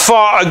have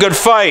fought a good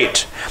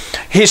fight.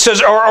 He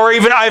says, or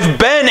even I've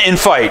been in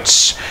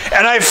fights,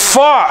 and I've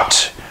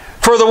fought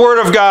for the Word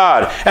of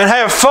God, and I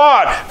have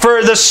fought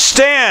for the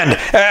stand.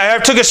 I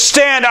have took a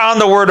stand on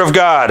the Word of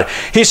God.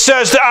 He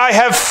says that I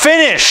have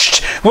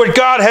finished what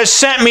God has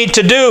sent me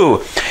to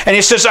do. And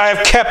he says, I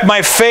have kept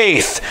my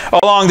faith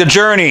along the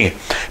journey.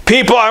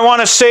 People, I want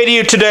to say to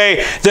you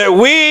today that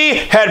we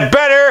had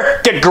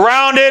better get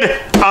grounded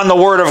on the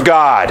Word of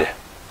God.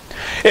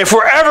 if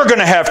we're ever going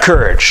to have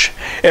courage,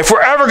 if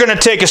we're ever going to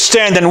take a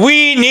stand, then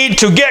we need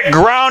to get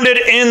grounded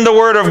in the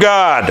Word of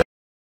God.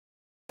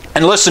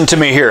 And listen to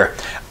me here.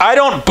 I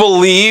don't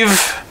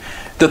believe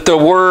that the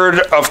Word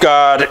of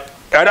God,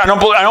 I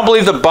don't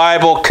believe the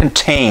Bible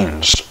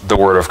contains the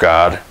Word of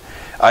God.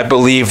 I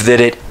believe that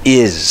it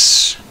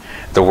is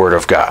the Word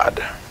of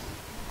God.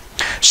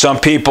 Some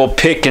people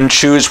pick and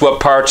choose what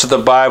parts of the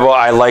Bible.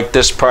 I like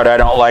this part, I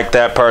don't like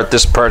that part,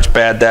 this part's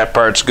bad, that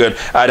part's good.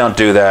 I don't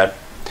do that.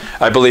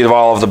 I believe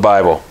all of the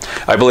Bible.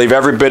 I believe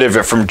every bit of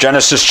it, from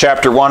Genesis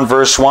chapter 1,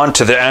 verse 1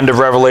 to the end of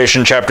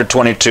Revelation chapter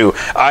 22.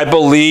 I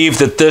believe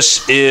that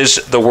this is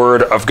the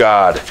Word of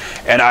God,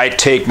 and I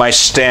take my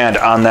stand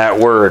on that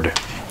Word.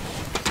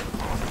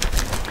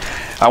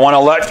 I want to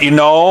let you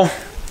know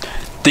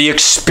the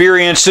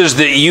experiences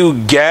that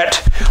you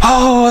get.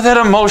 Oh, that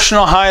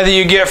emotional high that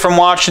you get from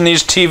watching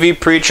these TV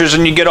preachers,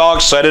 and you get all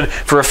excited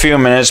for a few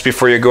minutes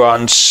before you go out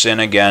and sin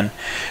again.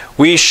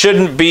 We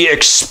shouldn't be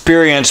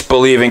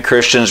experience-believing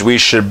Christians. We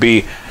should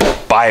be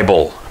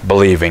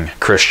Bible-believing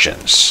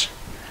Christians.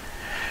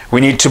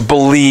 We need to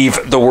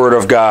believe the Word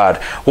of God.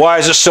 Why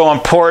is it so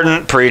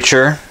important,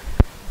 preacher,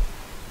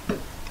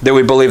 that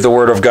we believe the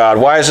Word of God?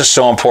 Why is it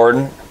so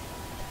important?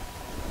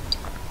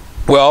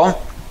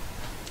 Well,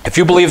 if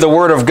you believe the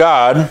Word of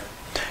God,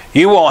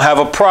 you won't have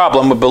a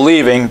problem with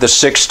believing the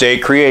sixth-day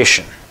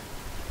creation.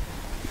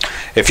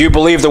 If you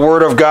believe the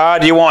Word of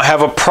God, you won't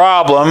have a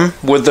problem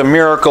with the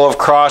miracle of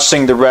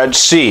crossing the Red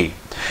Sea.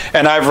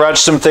 And I've read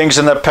some things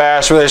in the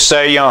past where they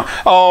say,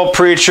 oh,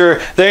 preacher,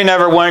 they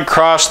never went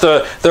across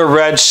the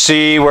Red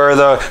Sea where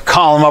the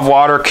column of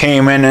water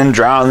came in and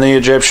drowned the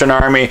Egyptian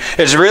army.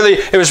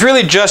 It was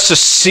really just a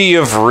sea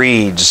of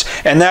reeds.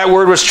 And that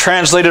word was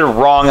translated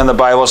wrong in the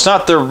Bible. It's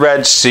not the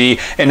Red Sea,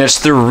 and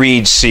it's the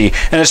Reed Sea.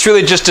 And it's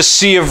really just a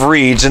sea of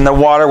reeds, and the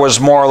water was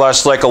more or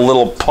less like a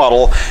little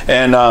puddle.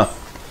 And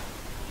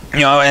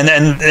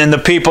and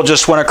the people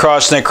just went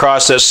across, and they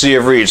crossed that sea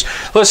of reeds.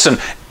 Listen,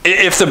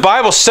 if the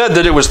Bible said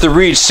that it was the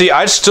Reed Sea,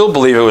 I'd still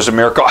believe it was a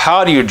miracle.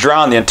 How do you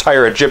drown the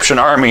entire Egyptian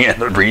army in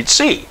the Reed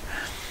Sea?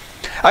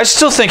 I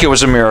still think it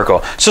was a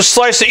miracle. So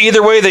slice it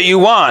either way that you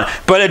want.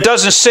 But it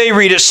doesn't say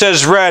reed, it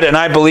says read, and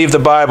I believe the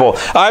Bible.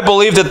 I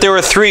believe that there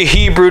were 3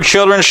 Hebrew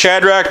children,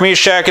 Shadrach,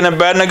 Meshach, and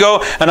Abednego,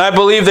 and I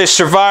believe they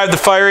survived the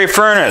fiery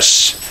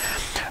furnace.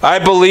 I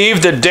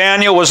believe that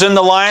Daniel was in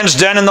the lion's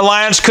den and the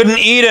lions couldn't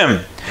eat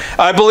him.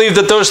 I believe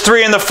that those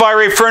 3 in the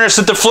fiery furnace,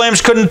 that the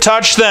flames couldn't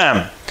touch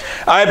them.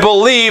 I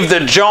believe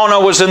that Jonah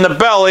was in the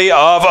belly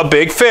of a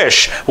big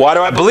fish. Why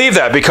do I believe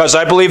that? Because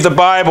I believe the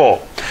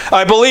Bible.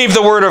 I believe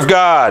the Word of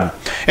God.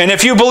 And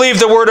if you believe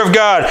the Word of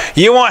God,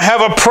 you won't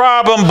have a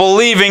problem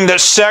believing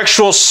that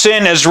sexual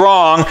sin is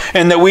wrong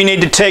and that we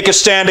need to take a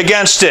stand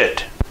against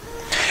it.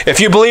 If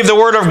you believe the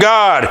Word of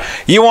God,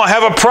 you won't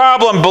have a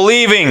problem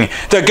believing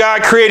that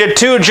God created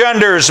 2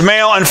 genders,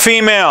 male and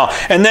female,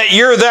 and that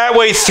you're that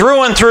way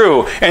through and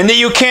through, and that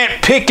you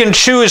can't pick and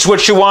choose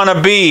what you want to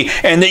be,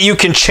 and that you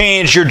can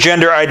change your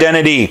gender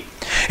identity.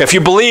 If you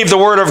believe the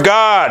Word of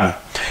God,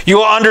 you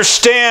will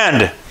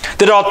understand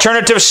that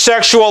alternative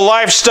sexual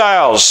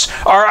lifestyles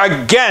are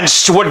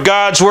against what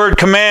God's Word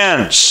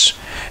commands.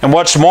 And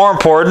what's more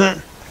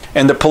important,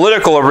 in the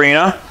political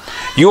arena,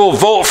 you will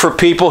vote for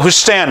people who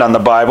stand on the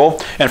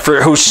Bible and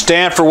who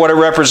stand for what it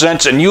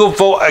represents, and you will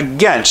vote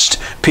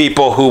against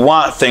people who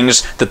want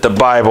things that the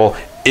Bible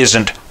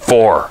isn't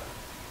for.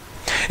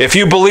 If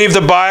you believe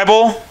the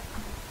Bible,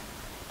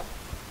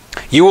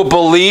 you will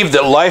believe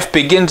that life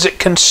begins at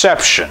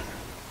conception.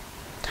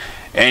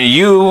 And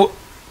you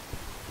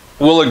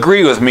will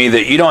agree with me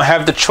that you don't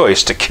have the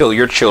choice to kill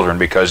your children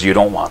because you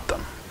don't want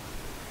them.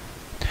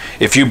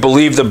 If you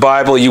believe the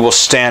Bible, you will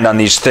stand on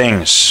these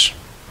things.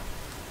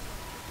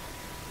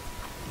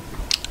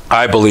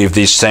 I believe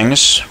these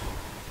things.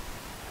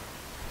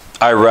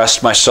 I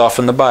rest myself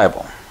in the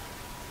Bible.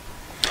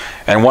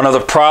 And one of the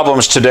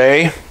problems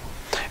today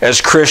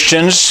as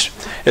Christians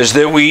is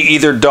that we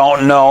either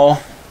don't know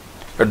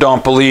or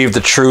don't believe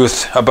the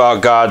truth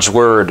about God's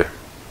Word.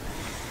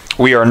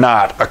 We are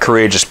not a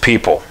courageous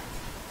people.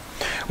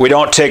 We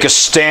don't take a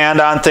stand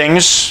on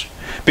things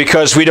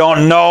because we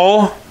don't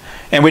know,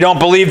 and we don't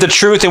believe the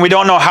truth, and we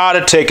don't know how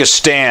to take a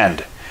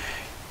stand.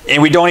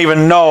 And we don't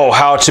even know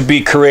how to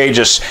be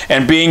courageous.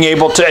 And being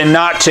able to, and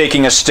not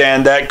taking a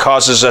stand, that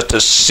causes us to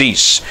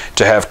cease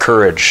to have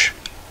courage.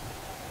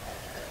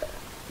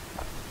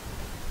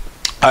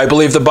 I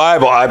believe the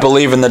Bible. I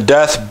believe in the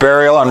death,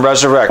 burial, and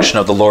resurrection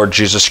of the Lord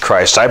Jesus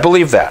Christ. I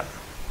believe that.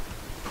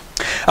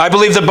 I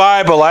believe the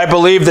Bible. I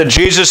believe that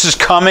Jesus is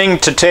coming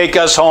to take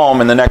us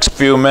home in the next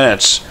few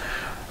minutes,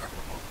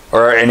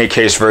 or in any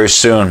case very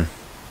soon.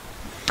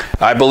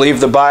 I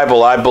believe the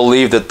Bible. I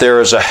believe that there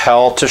is a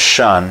hell to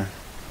shun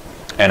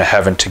and a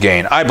heaven to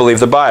gain. I believe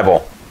the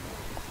Bible.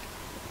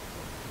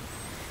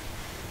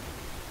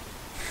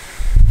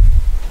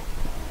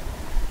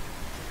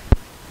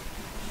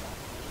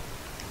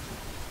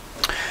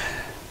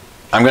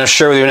 I'm going to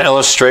share with you an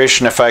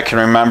illustration, if I can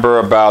remember,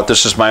 about,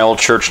 this is my old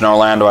church in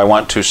Orlando I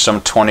went to some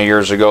 20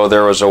 years ago.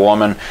 There was a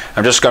woman,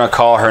 I'm just going to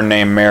call her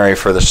name Mary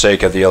for the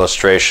sake of the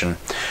illustration.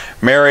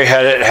 Mary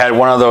had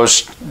one of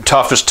those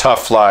toughest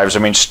tough lives. I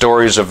mean,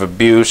 stories of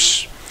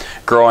abuse,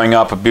 growing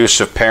up,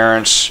 abusive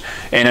parents,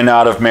 in and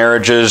out of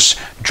marriages,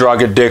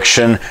 drug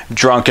addiction,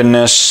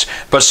 drunkenness.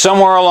 But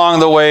somewhere along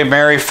the way,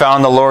 Mary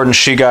found the Lord and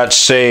she got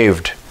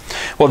saved.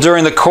 Well,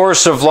 during the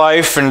course of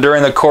life and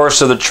during the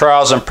course of the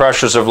trials and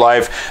pressures of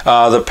life,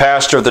 the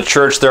pastor of the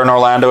church there in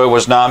Orlando, it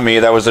was not me,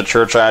 that was the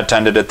church I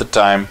attended at the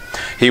time,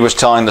 he was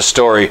telling the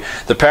story.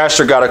 The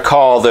pastor got a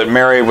call that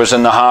Mary was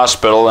in the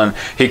hospital, and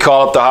he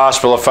called up the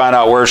hospital to find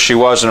out where she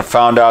was and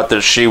found out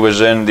that she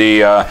was in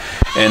the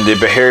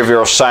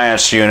behavioral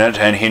science unit,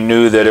 and he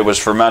knew that it was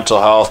for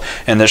mental health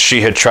and that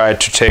she had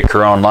tried to take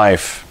her own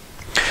life.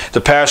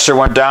 The pastor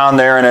went down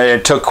there, and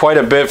it took quite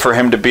a bit for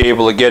him to be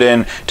able to get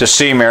in to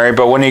see Mary.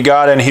 But when he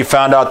got in, he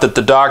found out that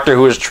the doctor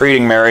who was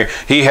treating Mary,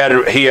 he had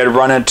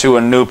run into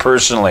and knew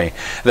personally.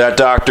 That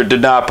doctor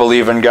did not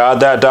believe in God.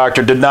 That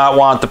doctor did not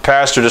want the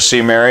pastor to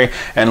see Mary,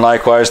 and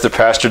likewise, the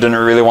pastor didn't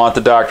really want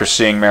the doctor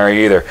seeing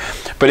Mary either.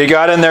 But he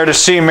got in there to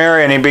see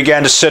Mary, and he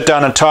began to sit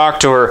down and talk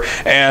to her,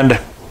 and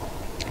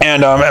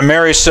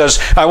Mary says,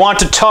 I want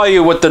to tell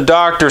you what the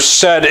doctor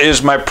said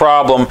is my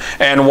problem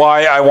and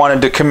why I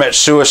wanted to commit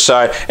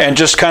suicide, and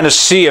just kind of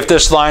see if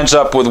this lines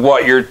up with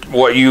what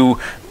you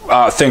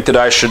think that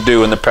I should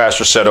do. And the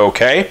pastor said,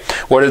 okay.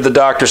 What did the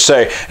doctor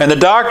say? And the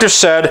doctor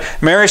said,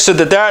 Mary said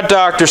that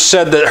doctor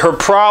said that her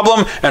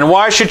problem and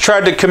why she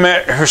tried to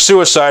commit her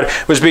suicide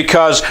was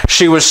because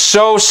she was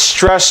so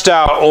stressed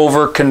out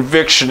over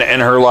conviction in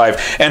her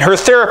life. And her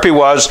therapy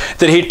was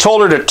that he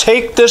told her to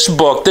take this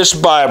book, this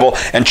Bible,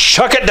 and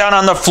chuck it down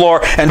on the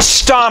floor and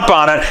stomp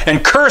on it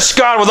and curse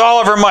God with all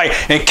of her might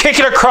and kick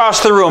it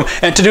across the room,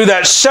 and to do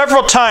that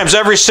several times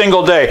every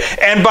single day.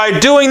 And by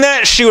doing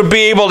that, she would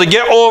be able to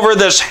get over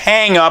this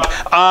hang up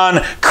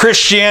on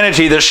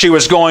Christianity that she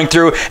was going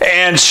through,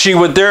 and she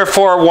would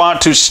therefore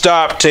want to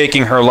stop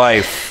taking her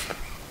life.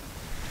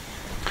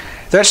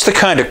 That's the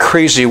kind of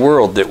crazy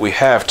world that we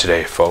have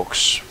today,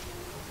 folks.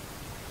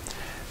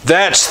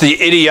 That's the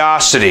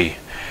idiocy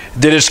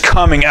that is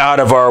coming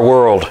out of our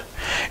world.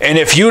 And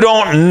if you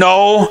don't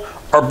know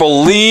or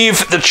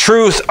believe the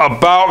truth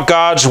about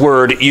God's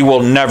Word, you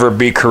will never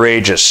be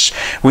courageous.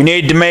 We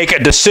need to make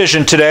a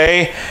decision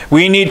today.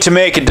 We need to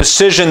make a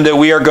decision that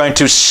we are going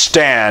to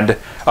stand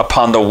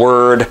upon the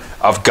Word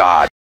of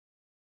God.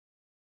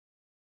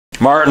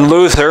 Martin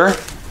Luther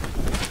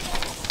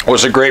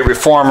was a great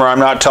reformer. I'm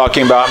not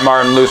talking about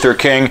Martin Luther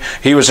King.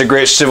 He was a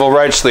great civil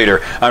rights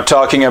leader. I'm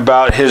talking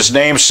about his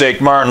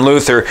namesake, Martin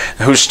Luther,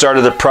 who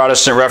started the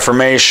Protestant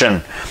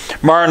Reformation.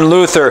 Martin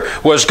Luther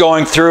was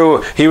going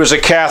through, he was a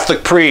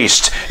Catholic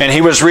priest, and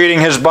he was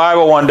reading his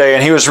Bible one day,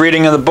 and he was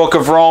reading in the book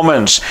of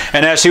Romans.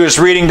 And as he was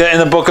reading in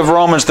the book of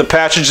Romans, the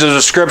passages of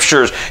the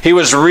Scriptures, he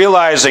was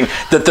realizing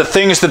that the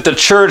things that the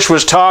church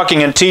was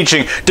talking and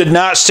teaching did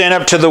not stand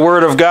up to the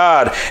Word of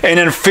God. And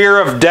in fear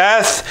of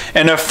death,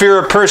 and a fear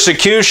of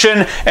persecution,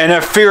 and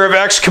a fear of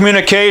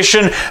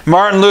excommunication,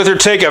 Martin Luther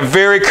took a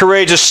very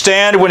courageous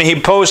stand when he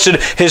posted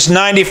his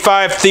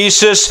 95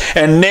 Thesis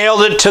and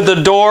nailed it to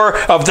the door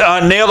of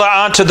nailed it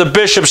onto the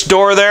bishop's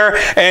door there,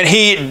 and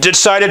he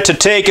decided to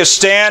take a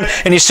stand,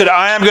 and he said,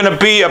 I am going to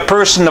be a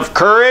person of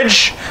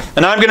courage,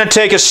 and I'm going to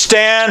take a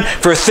stand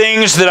for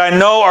things that I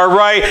know are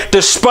right,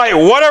 despite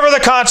whatever the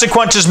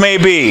consequences may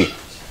be.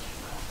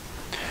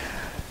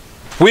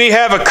 We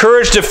have a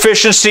courage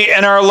deficiency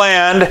in our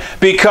land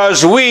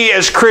because we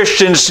as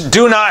Christians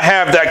do not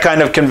have that kind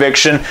of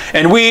conviction,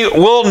 and we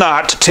will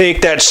not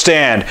take that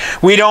stand.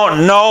 We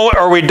don't know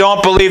or we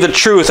don't believe the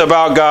truth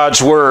about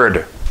God's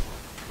Word.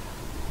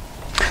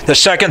 The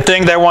second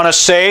thing that I want to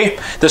say,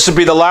 this will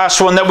be the last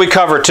one that we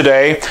cover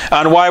today,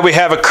 on why we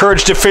have a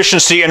courage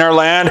deficiency in our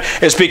land,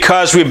 is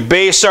because we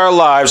base our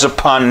lives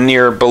upon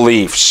near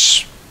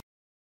beliefs.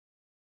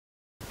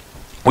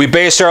 We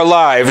base our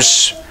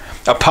lives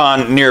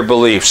upon near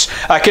beliefs.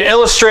 I can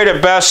illustrate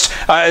it best.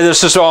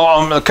 This is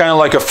all kind of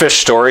like a fish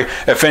story.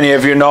 If any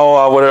of you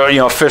know what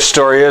a fish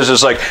story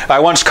is like I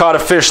once caught a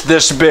fish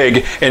this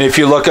big, and if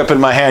you look up in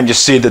my hand, you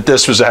see that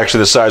this was actually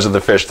the size of the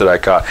fish that I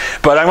caught.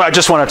 But I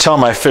just want to tell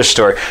my fish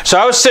story. So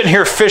I was sitting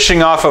here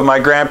fishing off of my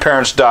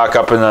grandparents' dock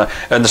up in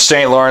the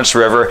St. Lawrence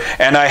River,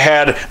 and I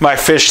had my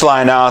fish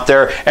line out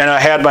there, and I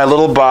had my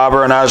little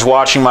bobber, and I was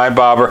watching my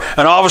bobber,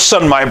 and all of a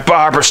sudden my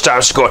bobber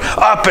starts going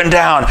up and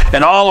down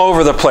and all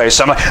over the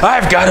place. I'm like,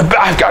 I've got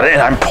it,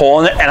 and I'm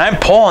pulling it,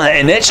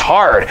 and it's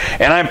hard,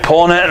 and I'm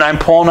pulling it, and I'm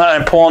pulling it,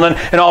 and I'm pulling it,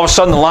 and all of a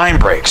sudden the line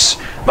breaks.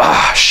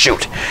 Ah,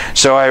 shoot.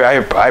 So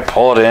I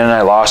pull it in, and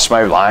I lost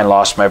my line,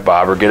 lost my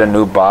bobber, get a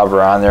new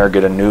bobber on there,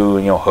 get a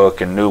new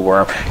hook and new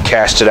worm,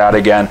 cast it out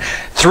again.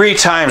 3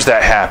 times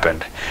that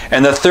happened.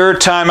 And the 3rd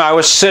time I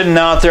was sitting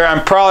out there,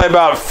 I'm probably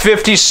about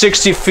 50,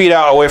 60 feet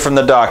out away from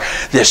the dock.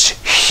 This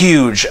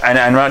huge, and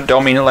I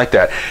don't mean it like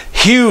that,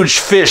 huge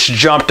fish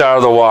jumped out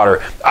of the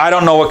water. I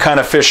don't know what kind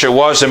of fish it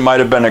was. It might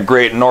have been a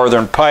great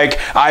northern pike.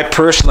 I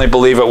personally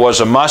believe it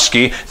was a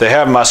muskie. They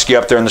have muskie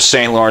up there in the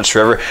St. Lawrence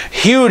River.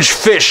 Huge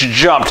fish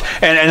jumped,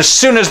 and as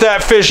soon as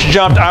that fish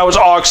jumped, I was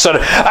all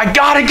excited. I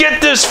gotta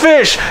get this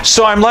fish!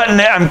 So I'm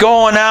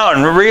going out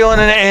and reeling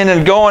it in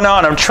and going out,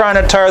 and I'm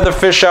trying to tire the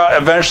fish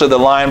out. Eventually the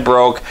line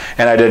broke,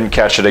 and I didn't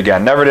catch it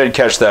again. Never did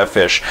catch that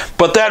fish.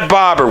 But that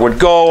bobber would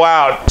go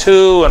out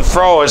to and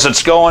fro as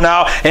it's going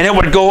out, and it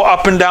would go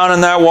up and down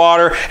in that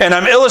water. And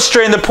I'm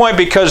illustrating the point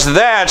because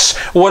that's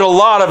what a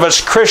lot of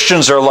us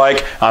Christians are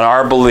like on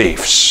our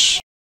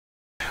beliefs.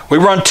 We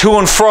run to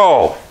and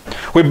fro.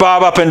 We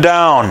bob up and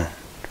down.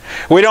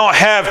 We don't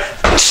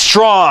have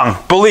strong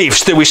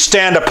beliefs that we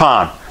stand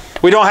upon.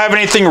 We don't have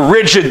anything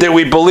rigid that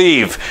we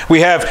believe.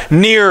 We have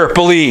near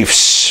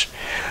beliefs.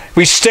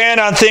 We stand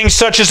on things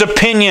such as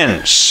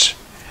opinions.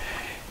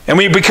 And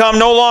we become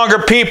no longer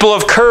people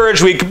of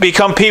courage. We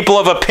become people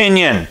of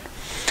opinion.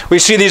 We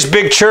see these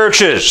big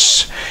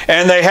churches,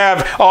 and they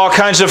have all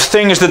kinds of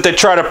things that they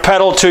try to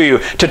peddle to you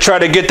to try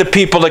to get the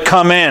people to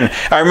come in.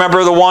 I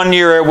remember the one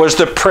year it was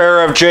the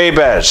prayer of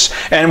Jabez,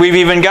 and we've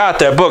even got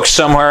that book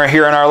somewhere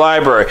here in our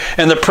library.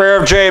 And the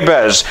prayer of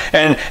Jabez,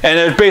 and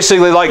it's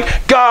basically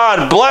like,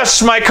 God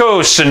bless my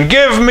coast, and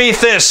give me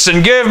this,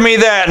 and give me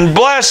that, and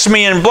bless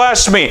me, and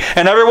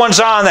everyone's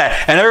on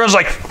that, and everyone's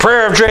like,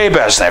 prayer of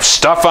Jabez. They have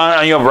stuff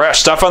on,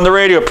 stuff on the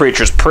radio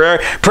preachers,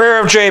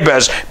 prayer of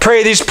Jabez,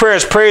 pray these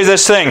prayers, pray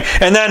this thing.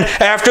 And then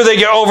after they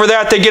get over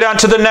that, they get on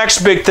to the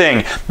next big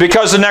thing.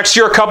 Because the next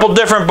year, a couple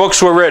different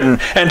books were written.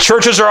 And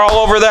churches are all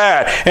over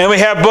that. And we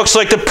have books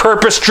like The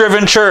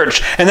Purpose-Driven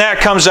Church. And that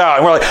comes out.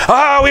 And we're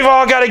like, we've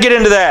all got to get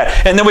into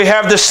that. And then we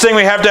have this thing,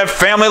 we have to have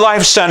family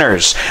life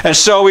centers. And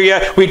so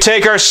we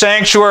take our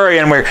sanctuary,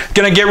 and we're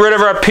going to get rid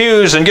of our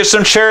pews and get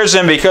some chairs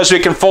in because we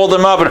can fold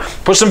them up and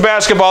put some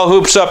basketball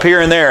hoops up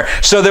here and there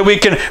so that we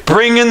can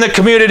bring in the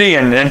community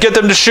and get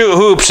them to shoot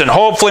hoops and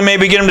hopefully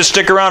maybe get them to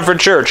stick around for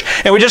church.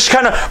 And we just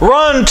kind of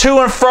run to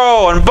and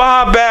fro and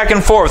bob back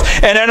and forth,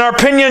 and then our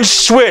opinions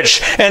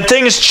switch, and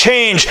things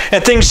change,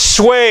 and things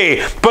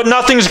sway, but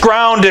nothing's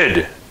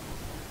grounded.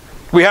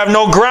 We have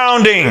no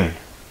grounding.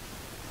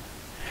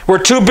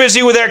 We're too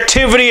busy with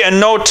activity and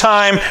no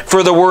time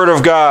for the Word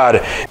of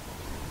God.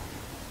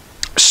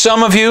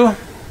 Some of you,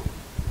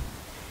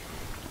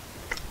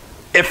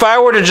 if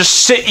I were to just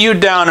sit you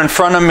down in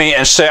front of me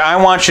and say,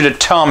 I want you to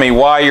tell me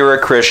why you're a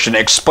Christian,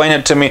 explain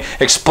it to me,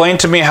 explain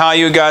to me how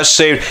you got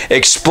saved,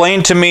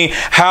 explain to me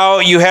how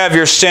you have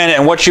your stand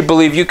and what you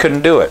believe, you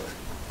couldn't do it.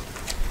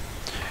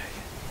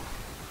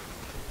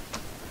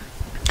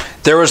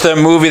 There was that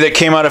movie that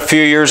came out a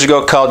few years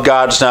ago called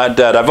God's Not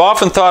Dead. I've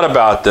often thought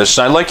about this,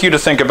 and I'd like you to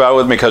think about it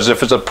with me, because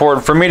if it's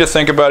important for me to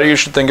think about it, you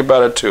should think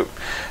about it too.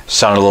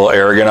 Sounded a little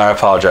arrogant. I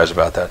apologize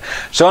about that.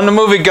 So in the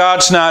movie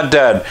God's Not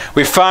Dead,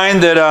 we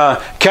find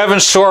that Kevin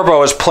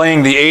Sorbo is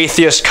playing the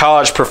atheist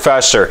college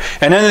professor.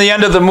 And in the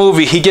end of the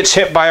movie, he gets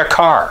hit by a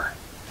car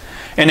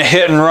in a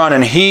hit and run,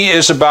 and he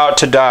is about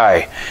to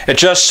die. It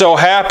just so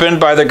happened,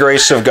 by the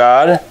grace of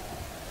God,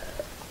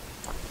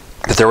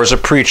 that there was a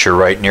preacher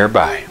right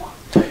nearby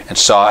and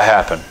saw it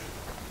happen.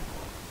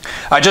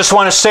 I just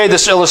want to say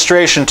this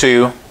illustration to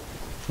you.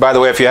 By the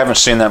way, if you haven't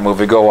seen that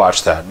movie, go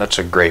watch that. That's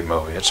a great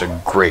movie. It's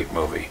a great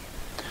movie.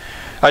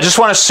 I just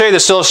want to say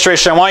this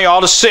illustration. I want you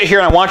all to sit here,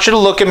 and I want you to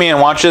look at me, and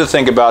I want you to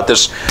think about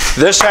this.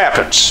 This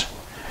happens.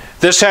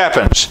 This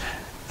happens.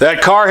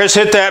 That car has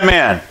hit that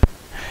man.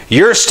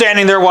 You're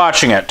standing there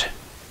watching it.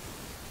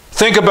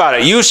 Think about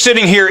it. You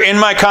sitting here in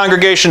my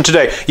congregation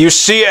today, you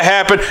see it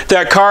happen.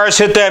 That car has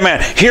hit that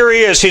man. Here he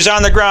is. He's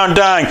on the ground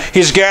dying.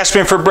 He's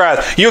gasping for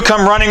breath. You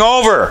come running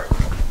over.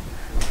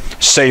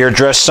 Say you're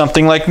dressed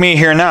something like me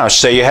here now.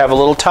 Say you have a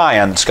little tie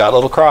on that's got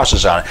little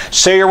crosses on it.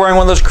 Say you're wearing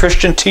one of those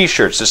Christian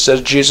t-shirts that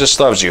says Jesus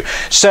loves you.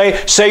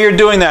 Say you're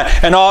doing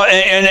that.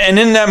 And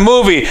in that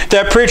movie,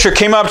 that preacher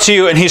came up to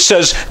you and he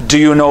says, do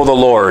you know the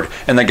Lord?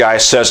 And the guy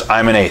says,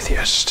 I'm an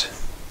atheist.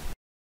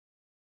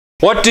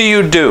 What do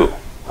you do?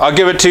 I'll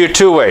give it to you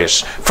 2 ways.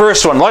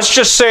 First one, let's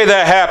just say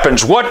that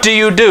happens. What do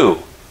you do?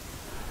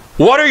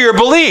 What are your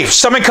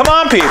beliefs? I mean, come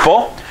on,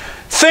 people.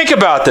 Think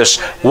about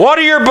this. What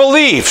are your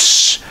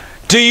beliefs?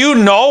 Do you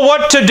know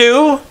what to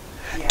do?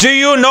 Do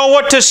you know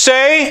what to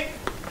say?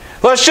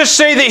 Let's just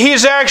say that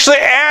he's actually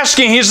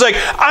asking. He's like,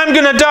 I'm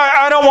going to die.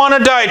 I don't want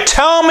to die.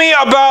 Tell me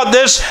about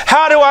this.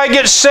 How do I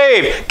get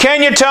saved?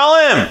 Can you tell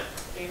him?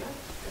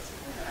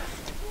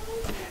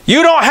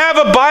 You don't have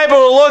a Bible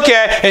to look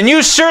at, and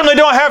you certainly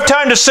don't have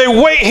time to say,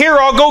 wait here,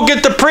 I'll go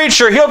get the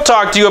preacher. He'll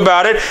talk to you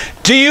about it.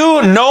 Do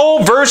you know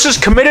verses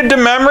committed to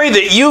memory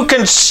that you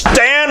can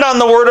stand on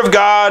the Word of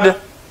God?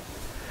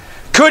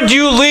 Could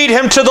you lead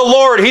him to the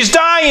Lord? He's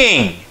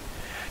dying.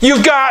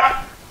 You've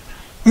got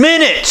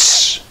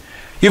minutes.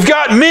 You've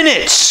got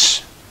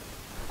minutes.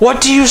 What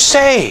do you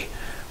say?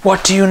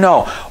 What do you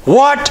know?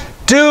 What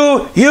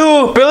do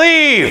you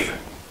believe?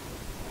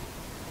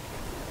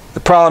 The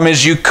problem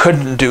is you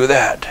couldn't do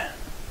that.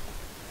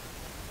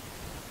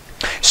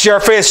 See, our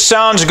faith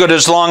sounds good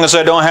as long as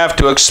I don't have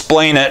to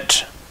explain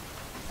it.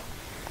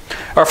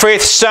 Our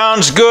faith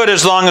sounds good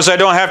as long as I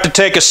don't have to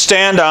take a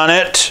stand on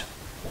it.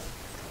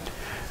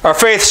 Our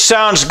faith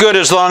sounds good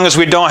as long as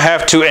we don't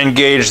have to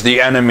engage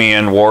the enemy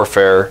in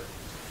warfare.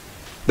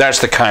 That's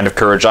the kind of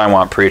courage I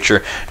want,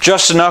 preacher.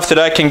 Just enough that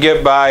I can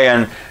get by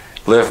and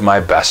live my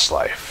best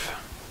life.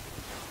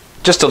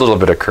 Just a little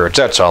bit of courage,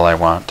 that's all I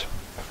want.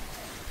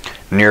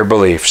 Near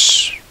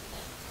beliefs.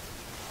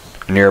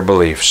 Near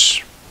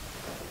beliefs.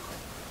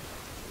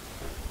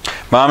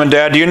 Mom and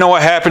Dad, do you know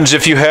what happens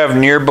if you have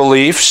near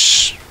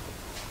beliefs?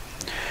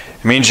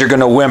 It means you're going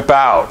to wimp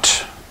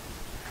out.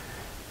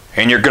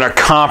 And you're going to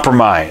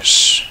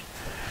compromise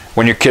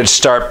when your kids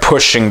start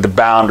pushing the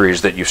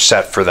boundaries that you've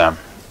set for them.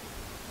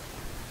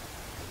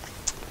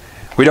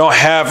 We don't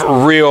have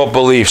real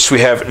beliefs.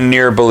 We have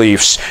near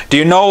beliefs. Do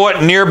you know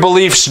what near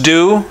beliefs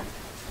do?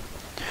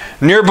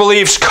 Near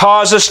beliefs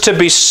cause us to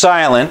be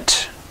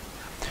silent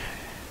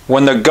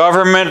when the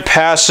government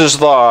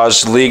passes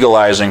laws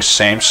legalizing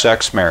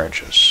same-sex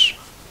marriages.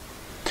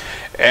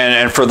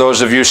 And for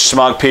those of you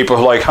smug people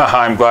who are like,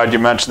 I'm glad you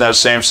mentioned that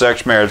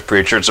same-sex marriage,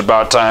 preacher. It's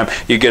about time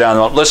you get on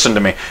the... Listen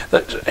to me.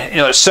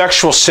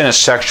 Sexual sin is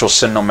sexual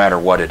sin no matter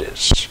what it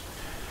is.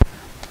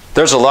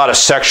 There's a lot of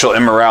sexual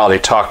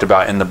immorality talked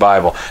about in the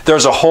Bible.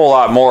 There's a whole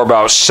lot more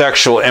about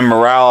sexual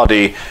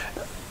immorality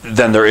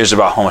than there is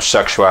about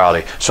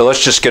homosexuality. So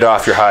let's just get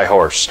off your high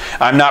horse.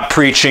 I'm not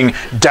preaching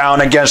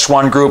down against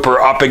one group or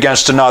up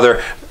against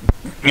another.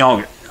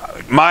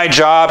 My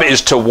job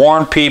is to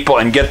warn people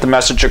and get the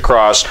message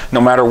across no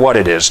matter what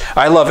it is.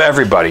 I love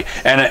everybody.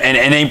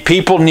 And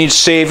people need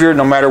Savior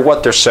no matter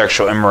what their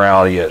sexual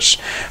immorality is.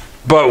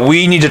 But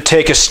we need to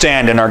take a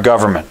stand in our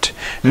government.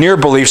 Near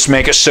beliefs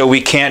make it so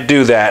we can't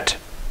do that.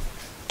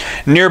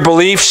 Near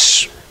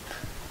beliefs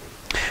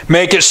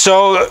make it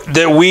so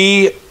that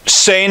we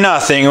say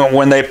nothing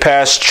when they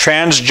pass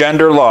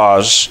transgender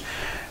laws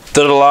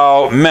that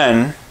allow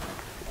men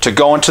to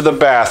go into the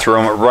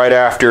bathroom right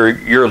after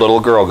your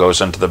little girl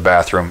goes into the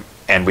bathroom,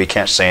 and we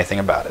can't say anything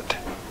about it.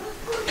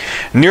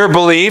 Near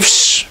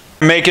beliefs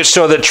make it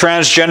so that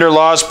transgender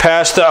laws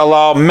pass that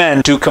allow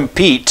men to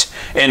compete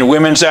in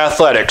women's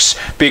athletics,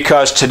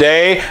 because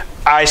today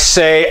I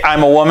say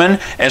I'm a woman,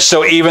 and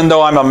so even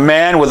though I'm a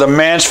man with a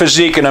man's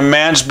physique and a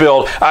man's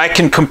build, I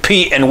can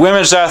compete in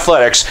women's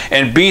athletics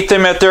and beat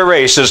them at their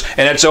races,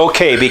 and it's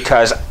okay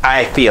because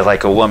I feel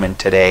like a woman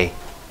today.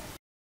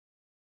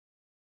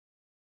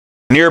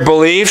 Near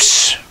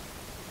beliefs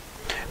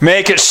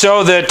make it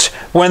so that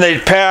when they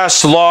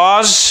pass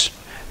laws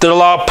that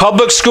allow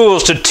public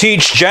schools to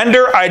teach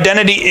gender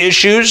identity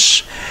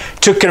issues,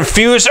 to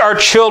confuse our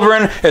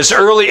children as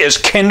early as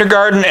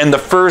kindergarten and the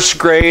first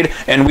grade,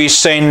 and we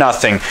say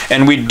nothing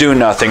and we do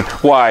nothing.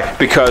 Why?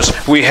 Because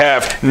we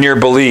have near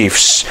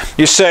beliefs.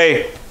 You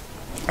say,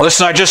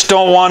 listen, I just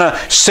don't want to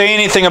say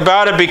anything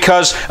about it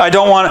because I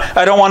don't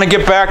want to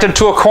get backed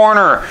into a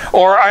corner,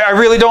 or I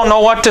really don't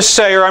know what to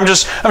say, or I'm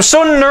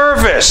so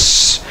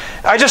nervous.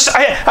 I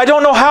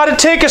don't know how to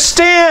take a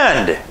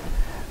stand.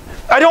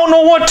 I don't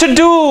know what to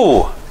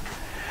do.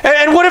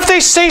 And what if they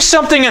say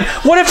something, and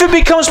what if it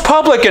becomes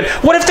public, and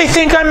what if they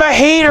think I'm a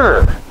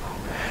hater?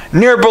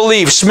 Near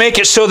beliefs make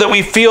it so that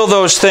we feel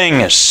those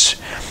things.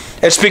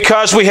 It's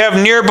because we have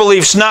near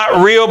beliefs,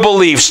 not real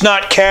beliefs,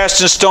 not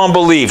cast in stone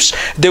beliefs,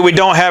 that we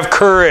don't have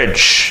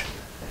courage.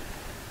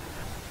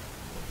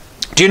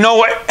 Do you know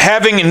what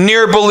having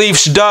near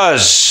beliefs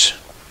does?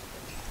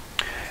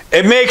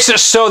 It makes it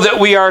so that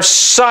we are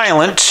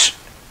silent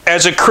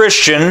as a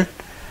Christian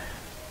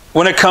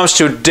when it comes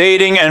to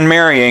dating and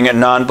marrying a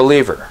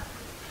non-believer.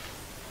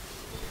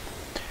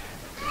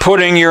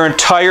 Putting your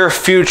entire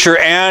future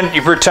and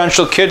your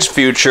potential kids'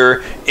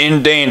 future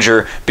in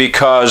danger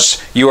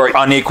because you are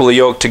unequally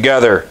yoked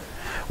together.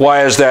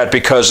 Why is that?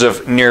 Because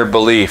of near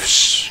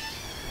beliefs.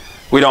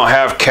 We don't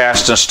have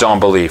cast in stone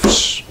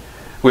beliefs.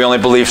 We only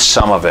believe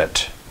some of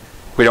it.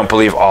 We don't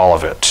believe all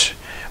of it.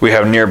 We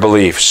have near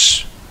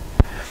beliefs.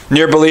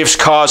 Near beliefs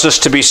cause us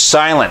to be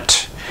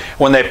silent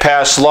when they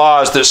pass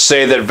laws that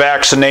say that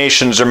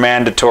vaccinations are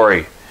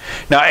mandatory.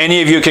 Now,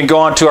 any of you can go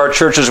onto our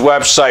church's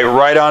website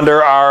right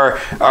under our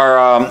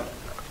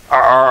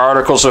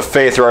articles of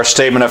faith or our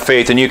statement of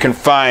faith, and you can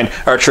find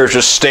our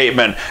church's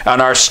statement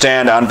on our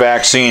stand on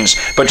vaccines.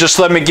 But just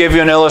let me give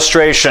you an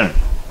illustration.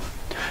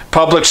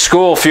 Public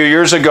school a few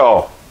years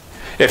ago,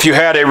 if you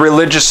had a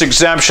religious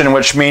exemption,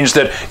 which means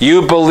that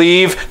you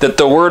believe that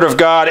the Word of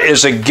God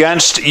is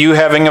against you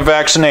having a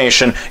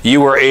vaccination, you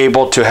were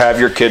able to have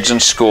your kids in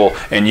school,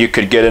 and you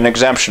could get an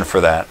exemption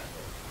for that.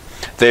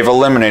 They've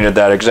eliminated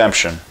that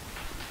exemption.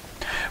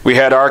 We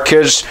had our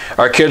kids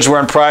were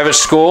in private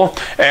school,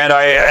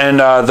 and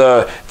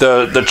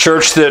the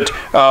church that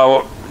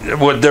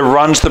that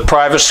runs the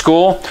private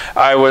school.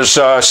 I was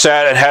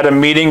sat and had a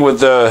meeting with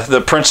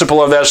the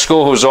principal of that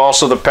school, who's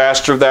also the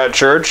pastor of that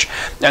church,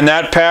 and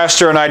that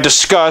pastor and I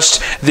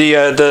discussed the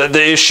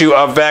issue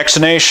of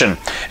vaccination.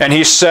 And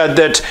he said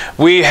that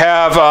we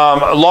have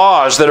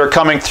laws that are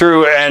coming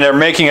through and are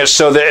making it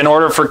so that in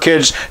order for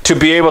kids to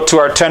be able to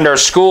attend our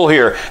school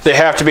here, they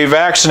have to be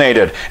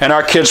vaccinated, and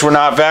our kids were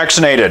not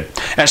vaccinated.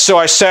 And so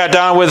I sat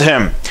down with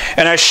him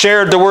and I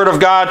shared the Word of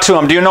God to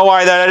him. Do you know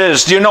why that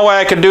is? Do you know why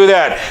I can do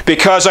that?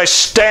 Because I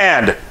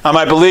stand on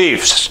my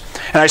beliefs,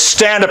 and I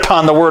stand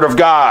upon the Word of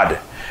God,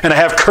 and I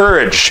have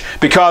courage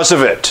because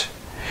of it.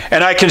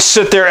 And I can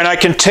sit there and I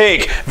can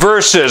take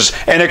verses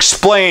and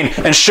explain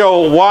and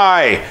show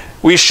why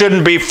we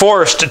shouldn't be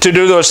forced to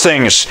do those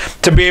things,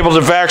 to be able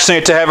to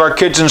vaccinate, to have our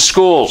kids in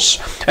schools,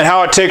 and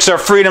how it takes our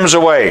freedoms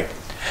away.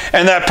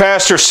 And that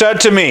pastor said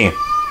to me,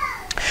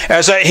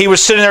 as he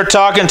was sitting there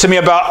talking to me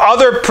about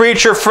other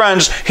preacher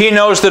friends he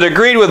knows that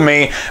agreed with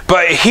me,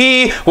 but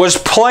he was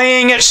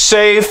playing it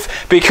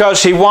safe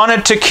because he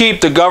wanted to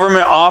keep the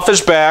government off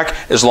his back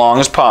as long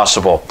as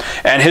possible.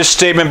 And his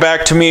statement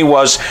back to me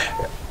was,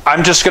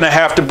 I'm just going to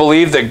have to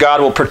believe that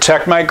God will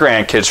protect my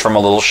grandkids from a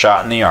little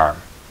shot in the arm.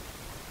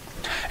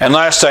 And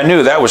last I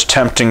knew, that was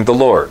tempting the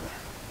Lord.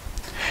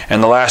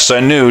 And the last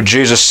I knew,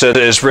 Jesus said,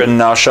 it is written,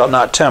 thou shalt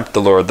not tempt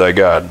the Lord thy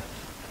God.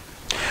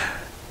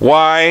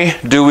 Why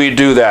do we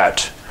do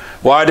that?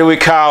 Why do we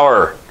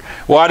cower?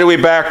 Why do we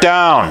back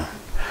down?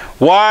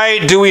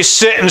 Why do we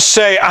sit and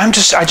say, I'm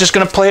just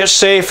going to play it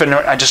safe and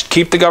I just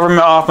keep the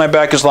government off my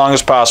back as long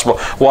as possible?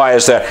 Why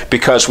is that?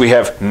 Because we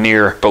have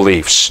near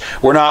beliefs.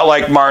 We're not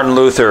like Martin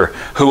Luther,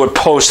 who would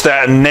post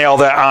that and nail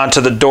that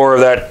onto the door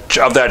of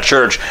that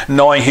church,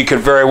 knowing he could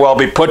very well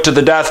be put to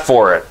the death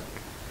for it.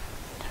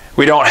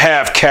 We don't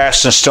have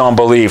cast in stone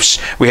beliefs.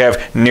 We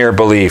have near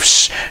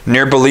beliefs.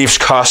 Near beliefs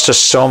cost us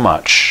so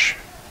much.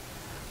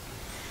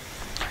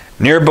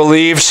 Near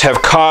beliefs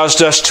have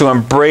caused us to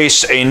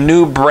embrace a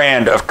new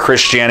brand of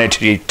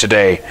Christianity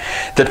today.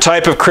 The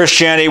type of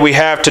Christianity we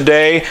have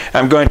today,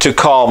 I'm going to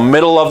call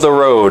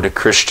middle-of-the-road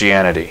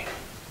Christianity.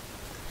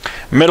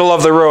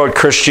 Middle-of-the-road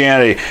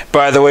Christianity.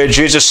 By the way,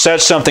 Jesus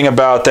said something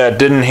about that,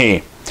 didn't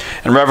he?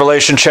 In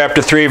Revelation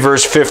chapter 3,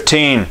 verse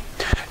 15,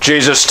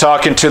 Jesus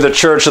talking to the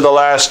church of the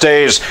last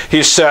days,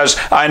 he says,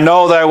 I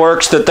know thy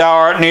works, that thou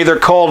art neither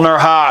cold nor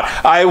hot.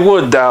 I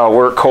would thou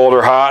wert cold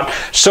or hot.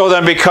 So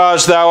then,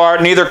 because thou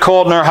art neither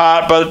cold nor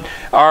hot, but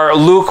art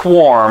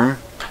lukewarm,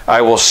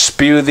 I will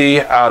spew thee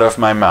out of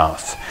my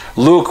mouth.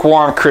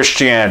 Lukewarm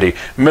Christianity,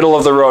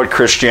 middle-of-the-road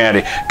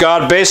Christianity.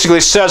 God basically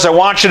says, I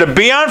want you to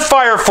be on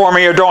fire for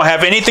me or don't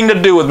have anything to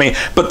do with me,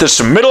 but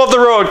this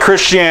middle-of-the-road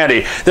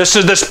Christianity, this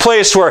is this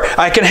place where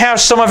I can have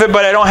some of it,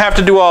 but I don't have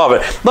to do all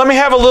of it. Let me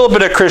have a little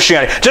bit of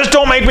Christianity. Just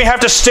don't make me have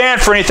to stand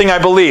for anything I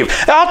believe.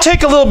 I'll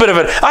take a little bit of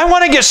it. I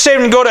want to get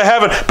saved and go to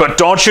heaven, but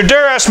don't you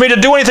dare ask me to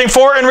do anything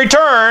for it in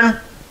return.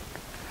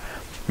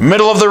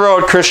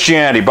 Middle-of-the-road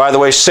Christianity. By the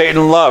way,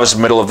 Satan loves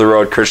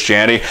middle-of-the-road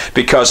Christianity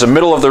because the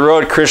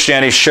middle-of-the-road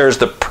Christianity shares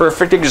the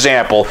perfect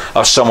example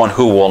of someone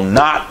who will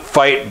not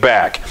fight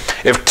back.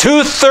 If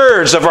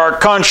 2/3 of our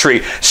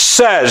country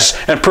says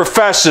and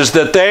professes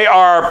that they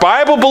are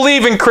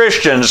Bible-believing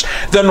Christians,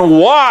 then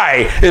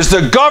why is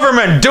the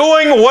government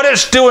doing what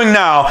it's doing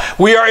now?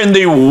 We are in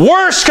the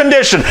worst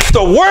condition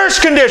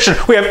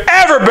we have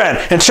ever been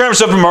in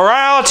terms of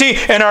morality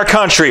in our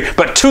country.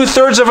 But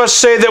 2/3 of us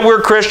say that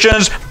we're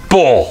Christians.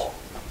 Bull.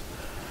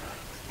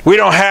 We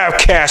don't have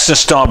cast in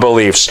stone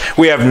beliefs.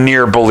 We have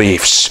near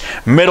beliefs.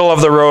 Middle of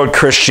the road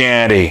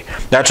Christianity.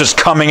 That's what's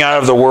coming out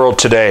of the world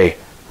today.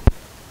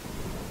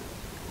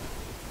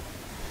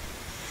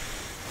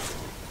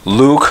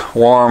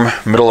 Lukewarm,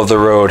 middle of the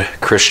road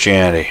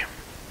Christianity.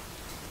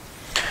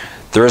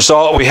 The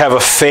result, we have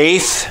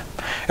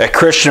a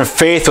Christian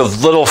faith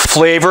with little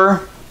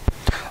flavor,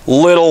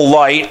 little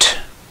light,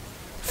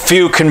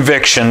 few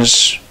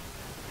convictions.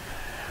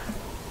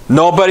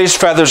 Nobody's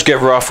feathers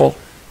get ruffled.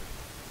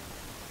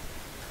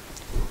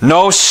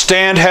 No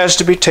stand has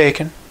to be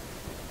taken.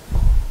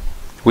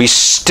 We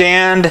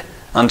stand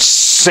on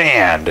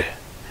sand.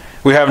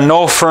 We have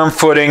no firm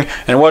footing.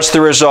 And what's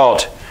the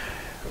result?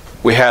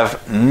 We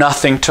have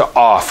nothing to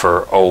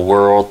offer a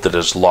world that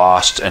is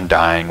lost and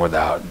dying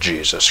without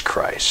Jesus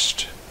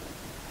Christ.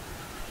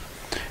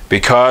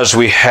 Because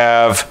we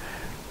have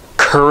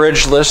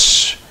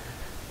courageless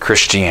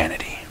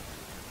Christianity.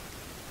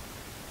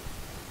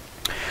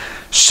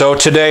 So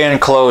today, in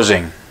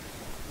closing,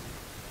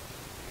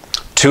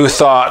 2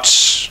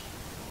 thoughts.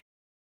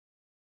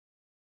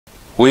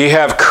 We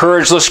have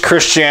courageless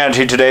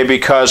Christianity today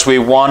because we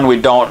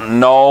don't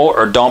know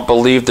or don't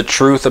believe the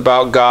truth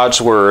about God's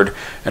Word.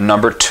 And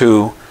number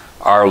 2,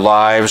 our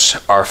lives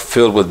are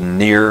filled with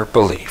near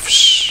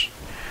beliefs.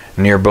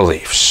 Near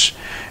beliefs.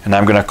 And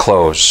I'm going to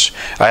close.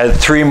 I had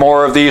 3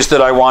 more of these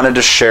that I wanted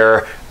to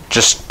share,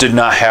 just did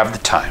not have the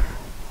time.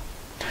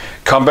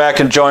 Come back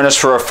and join us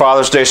for our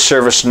Father's Day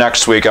service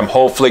next week. I'm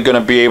hopefully going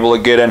to be able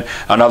to get in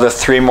another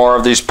 3 more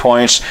of these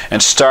points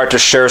and start to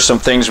share some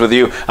things with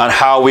you on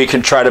how we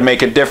can try to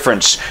make a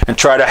difference and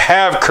try to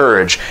have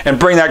courage and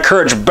bring that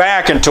courage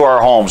back into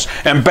our homes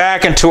and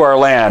back into our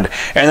land.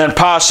 And then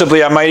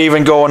possibly I might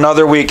even go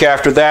another week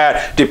after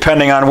that,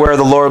 depending on where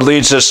the Lord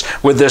leads us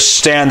with this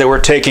stand that we're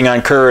taking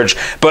on courage.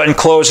 But in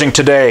closing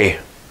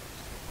today,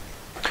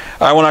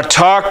 I want to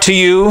talk to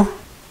you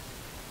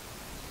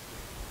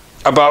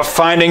about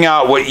finding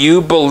out what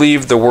you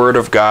believe the Word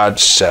of God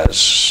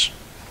says.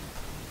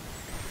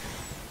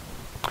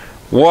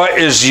 What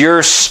is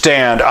your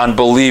stand on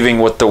believing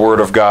what the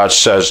Word of God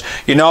says?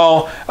 You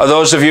know,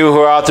 those of you who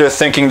are out there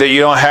thinking that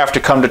you don't have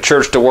to come to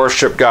church to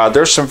worship God,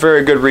 there's some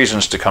very good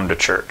reasons to come to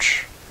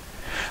church.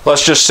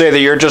 Let's just say that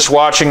you're just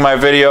watching my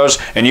videos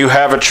and you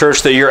have a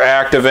church that you're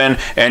active in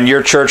and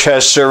your church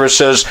has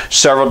services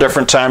several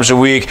different times a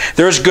week.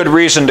 There's good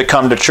reason to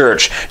come to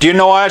church. Do you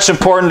know why it's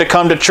important to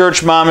come to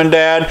church, Mom and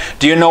Dad?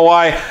 Do you know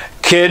why,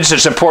 kids,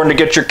 it's important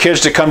to get your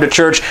kids to come to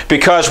church?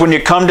 Because when you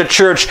come to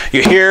church,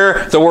 you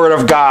hear the Word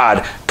of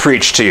God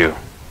preached to you.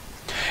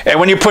 And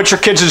when you put your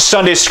kids in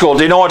Sunday school,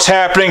 do you know what's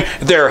happening?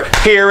 They're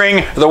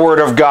hearing the Word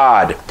of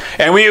God.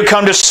 And when you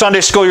come to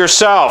Sunday school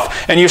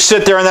yourself and you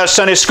sit there in that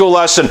Sunday school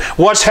lesson,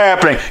 what's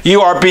happening?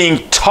 You are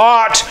being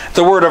taught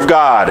the Word of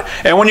God.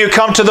 And when you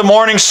come to the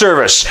morning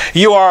service,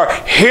 you are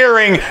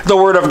hearing the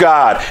Word of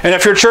God. And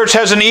if your church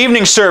has an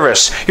evening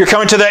service, you're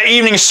coming to that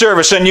evening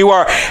service and you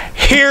are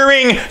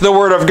hearing the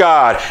Word of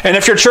God. And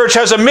if your church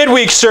has a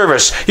midweek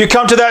service, you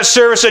come to that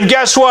service and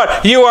guess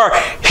what? You are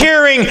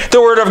hearing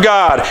the Word of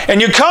God.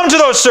 And you come to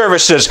those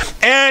services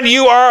and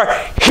you are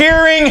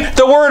hearing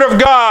the Word of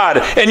God,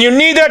 and you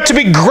need that to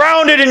be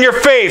grounded in your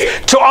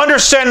faith to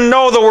understand and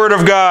know the Word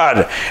of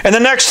God. And the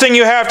next thing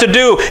you have to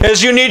do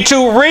is you need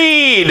to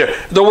read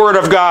the Word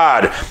of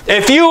God.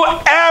 If you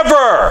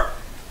ever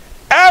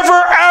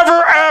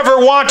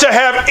want to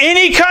have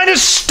any kind of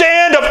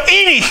stand of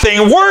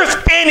anything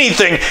worth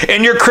anything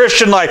in your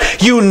Christian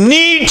life, you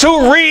need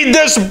to read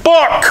this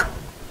book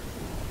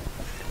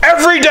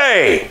every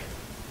day.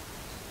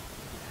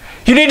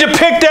 You need to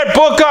pick that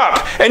book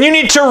up, and you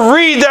need to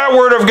read that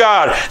Word of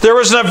God. There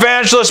was an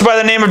evangelist by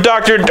the name of I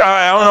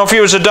don't know if he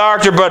was a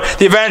doctor, but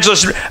the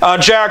evangelist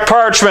Jack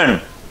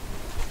Parchman.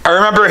 I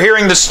remember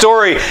hearing the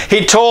story.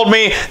 He told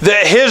me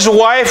that his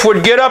wife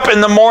would get up in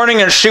the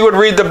morning and she would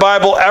read the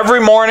Bible every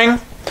morning.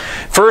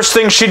 First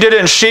thing she did,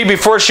 and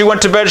before she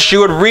went to bed, she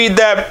would read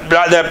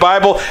that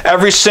Bible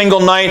every single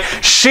night.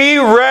 She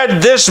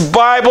read this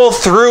Bible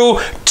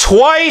through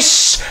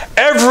twice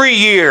every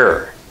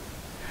year.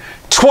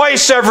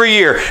 Twice every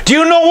year. Do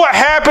you know what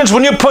happens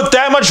when you put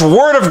that much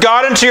Word of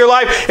God into your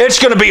life? It's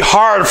going to be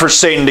hard for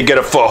Satan to get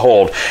a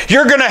foothold. He's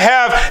going to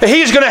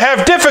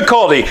have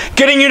difficulty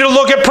getting you to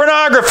look at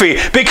pornography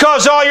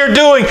because all you're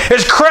doing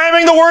is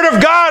cramming the Word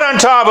of God on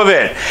top of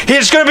it.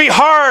 It's going to be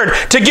hard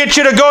to get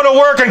you to go to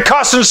work and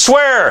cuss and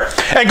swear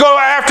and go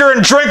after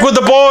and drink with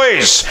the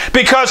boys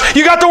because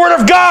you got the Word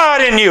of God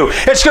in you.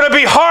 It's going to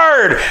be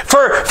hard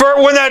for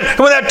when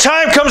that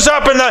time comes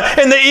up in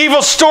the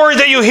evil story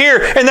that you hear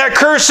and that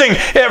cursing,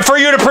 for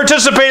you to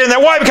participate in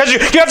that. Why? Because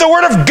you have the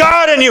Word of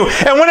God in you.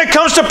 And when it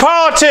comes to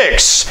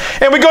politics,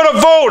 and we go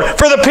to vote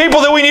for the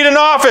people that we need in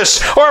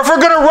office, or if we're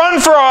going to run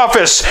for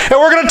office,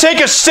 and we're going to take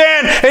a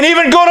stand, and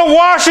even go to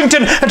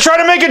Washington and try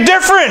to make a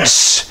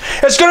difference,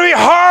 it's going to be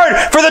hard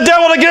for the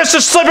devil to get us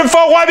to slip and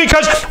fall. Why?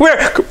 Because we've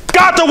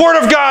got the Word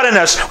of God in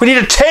us. We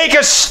need to take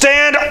a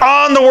stand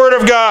on the Word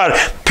of God.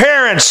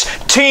 Parents,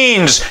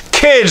 teens,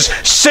 kids,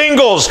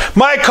 singles,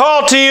 my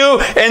call to you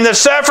in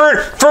this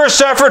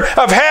first effort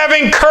of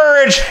having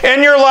courage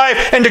in your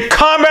life and to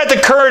combat the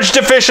courage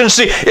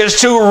deficiency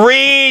is to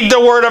read the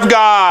Word of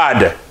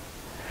God.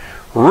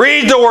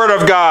 Read the Word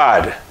of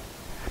God.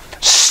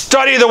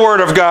 Study the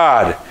Word of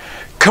God.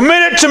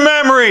 Commit it to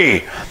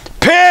memory.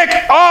 Pick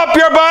up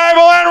your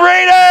Bible and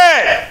read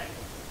it.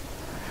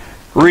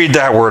 Read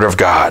that Word of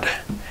God.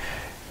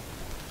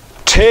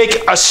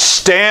 Take a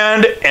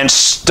stand and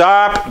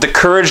stop the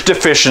courage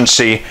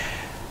deficiency.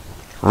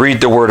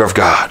 Read the Word of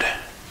God.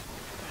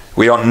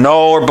 We don't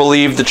know or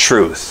believe the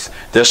truth.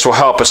 This will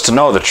help us to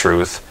know the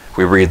truth.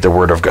 We read the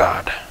Word of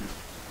God.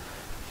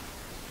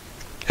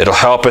 It'll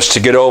help us to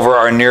get over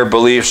our near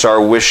beliefs,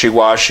 our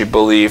wishy-washy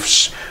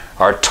beliefs,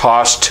 our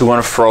tossed to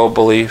and fro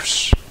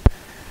beliefs,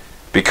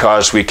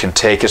 because we can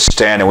take a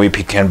stand and we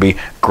can be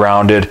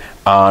grounded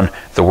on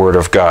the Word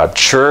of God.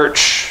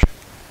 Church,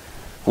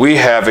 we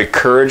have a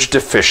courage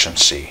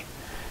deficiency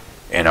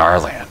in our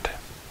land.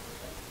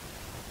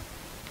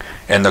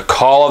 And the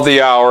call of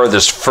the hour,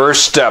 this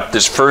first step,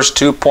 this first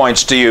 2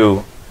 points to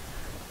you,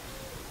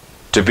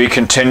 to be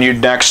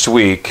continued next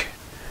week,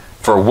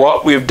 for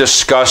what we've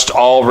discussed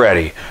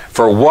already,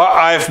 for what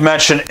I've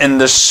mentioned in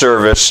this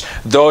service,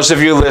 those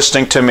of you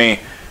listening to me,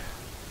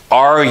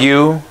 are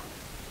you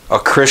a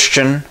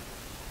Christian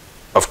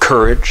of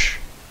courage?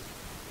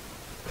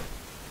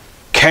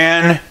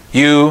 Can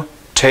you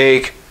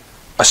take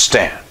a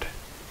stand?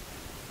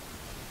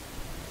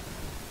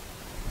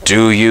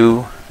 Do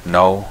you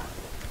know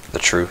the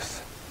truth?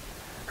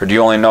 Or do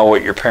you only know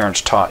what your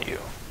parents taught you?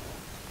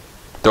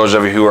 Those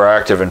of you who are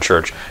active in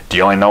church, do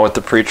you only know what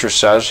the preacher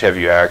says? Have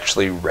you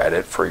actually read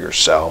it for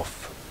yourself?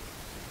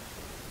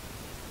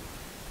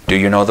 Do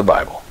you know the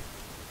Bible?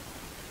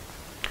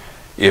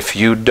 If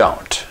you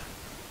don't,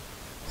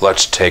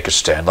 let's take a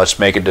stand. Let's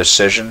make a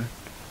decision.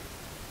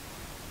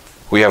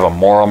 We have a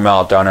moral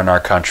meltdown in our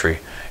country.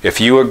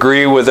 If you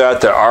agree with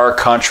that our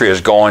country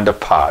is going to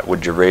pot,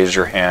 would you raise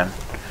your hand?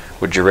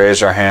 Would you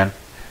raise our hand?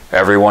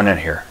 Everyone in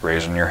here,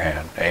 raising your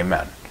hand.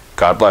 Amen.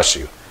 God bless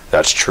you.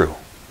 That's true.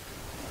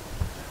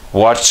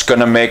 What's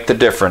going to make the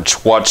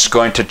difference? What's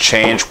going to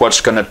change?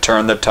 What's going to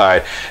turn the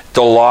tide?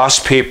 The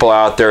lost people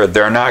out there,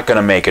 they're not going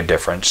to make a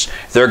difference.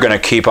 They're going to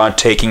keep on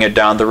taking it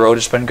down the road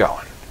it's been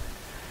going.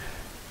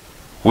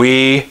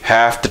 We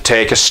have to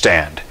take a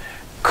stand.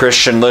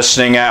 Christian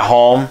listening at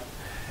home,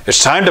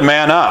 it's time to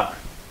man up.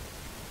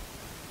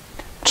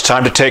 It's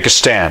time to take a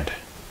stand.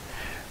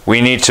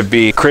 We need to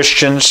be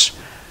Christians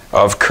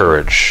of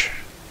courage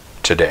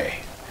today.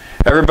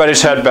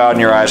 Everybody's head bowed and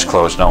your eyes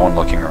closed, no one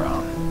looking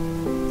around.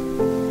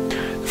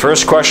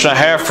 First question I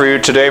have for you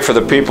today, for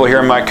the people here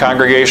in my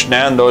congregation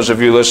and those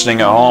of you listening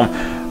at home,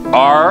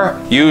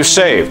 are you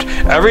saved?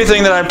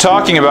 Everything that I'm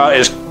talking about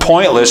is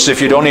pointless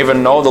if you don't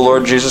even know the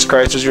Lord Jesus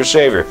Christ as your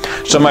Savior.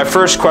 So my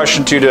first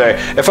question to you today,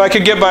 if I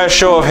could get by a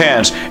show of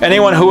hands,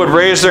 anyone who would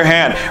raise their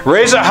hand,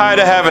 raise it high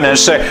to heaven and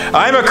say,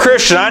 I'm a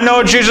Christian, I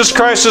know Jesus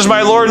Christ is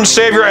my Lord and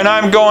Savior, and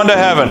I'm going to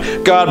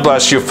heaven. God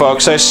bless you,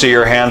 folks. I see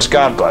your hands.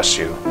 God bless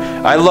you.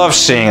 I love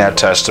seeing that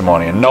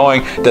testimony and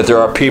knowing that there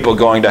are people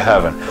going to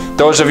heaven.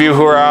 Those of you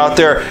who are out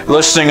there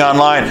listening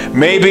online,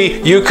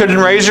 maybe you couldn't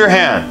raise your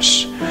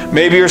hands.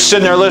 Maybe you're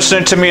sitting there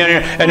listening to me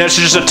and it's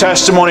just a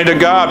testimony to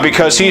God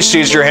because He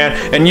sees your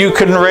hand and you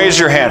couldn't raise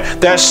your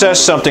hand. That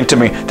says something to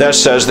me. That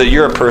says that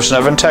you're a person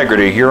of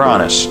integrity. You're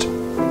honest.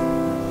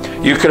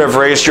 You could have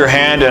raised your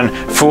hand and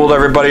fooled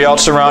everybody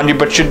else around you,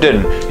 but you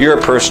didn't. You're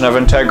a person of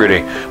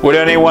integrity. Would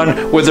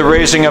anyone with the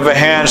raising of a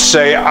hand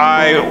say,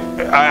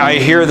 I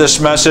hear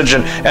this message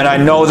and I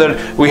know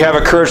that we have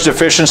a courage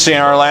deficiency in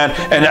our land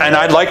and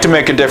I'd like to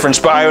make a difference,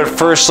 but I would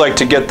first like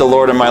to get the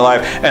Lord in my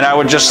life and I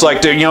would just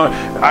like to,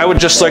 I would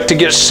just like to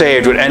get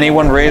saved. Would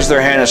anyone raise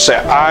their hand and say,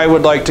 I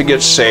would like to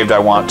get saved. I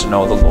want to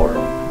know the Lord.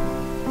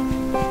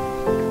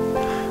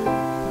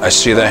 I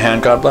see that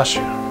hand. God bless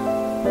you.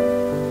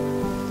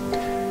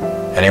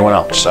 Anyone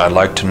else? I'd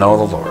like to know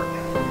the Lord.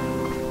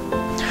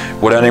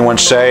 Would anyone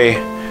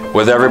say,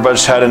 with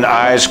everybody's head and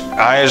eyes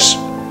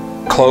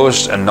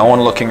closed and no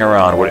one looking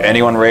around, would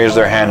anyone raise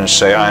their hand and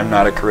say, I'm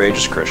not a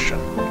courageous Christian?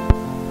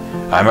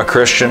 I'm a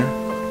Christian.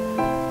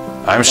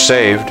 I'm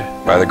saved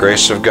by the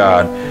grace of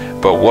God.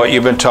 But what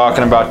you've been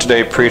talking about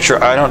today,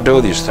 preacher, I don't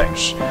do these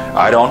things.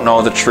 I don't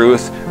know the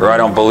truth, or I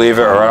don't believe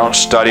it, or I don't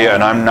study it,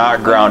 and I'm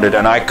not grounded,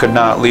 and I could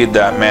not lead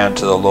that man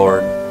to the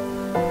Lord.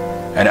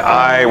 And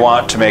I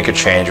want to make a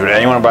change. Would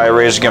anyone by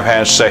raising of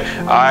hands say,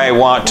 I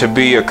want to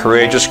be a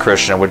courageous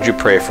Christian? Would you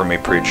pray for me,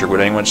 preacher? Would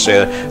anyone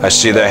say that? I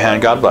see that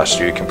hand. God bless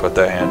you. You can put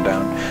that hand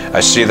down. I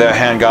see that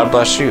hand. God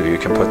bless you. You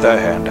can put that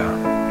hand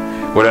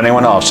down. Would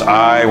anyone else?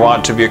 I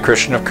want to be a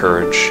Christian of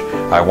courage.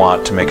 I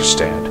want to make a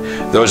stand.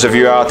 Those of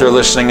you out there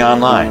listening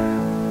online,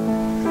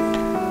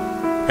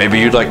 maybe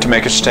you'd like to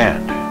make a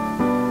stand.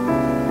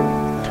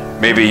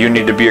 Maybe you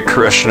need to be a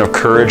Christian of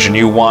courage and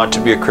you want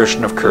to be a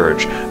Christian of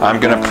courage. I'm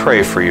going to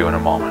pray for you in a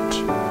moment.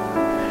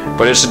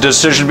 But it's a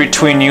decision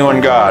between you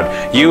and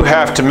God. You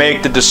have to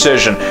make the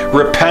decision.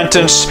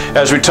 Repentance,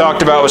 as we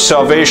talked about with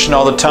salvation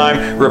all the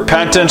time,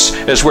 repentance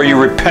is where you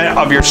repent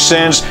of your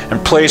sins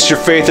and place your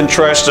faith and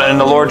trust in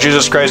the Lord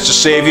Jesus Christ to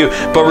save you.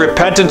 But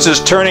repentance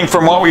is turning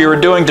from what we were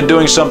doing to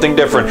doing something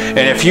different.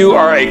 And if you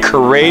are a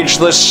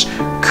courageless,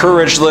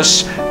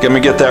 let me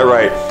get that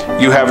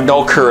right. You have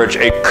no courage,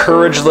 a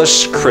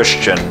courageless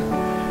Christian,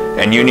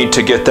 and you need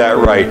to get that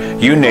right.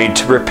 You need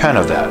to repent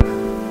of that.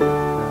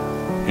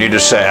 You need to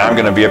say, I'm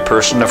going to be a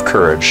person of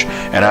courage,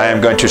 and I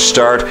am going to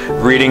start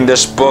reading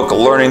this book,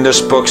 learning this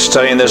book,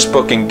 studying this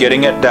book, and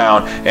getting it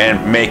down,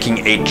 and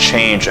making a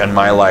change in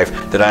my life,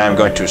 that I am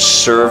going to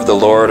serve the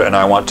Lord, and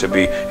I want to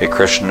be a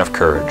Christian of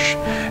courage.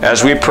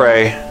 As we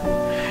pray,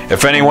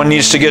 if anyone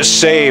needs to get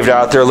saved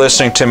out there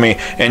listening to me,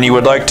 and you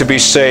would like to be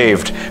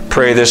saved,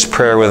 pray this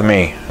prayer with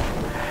me.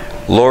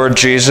 Lord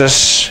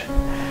Jesus,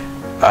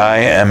 I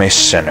am a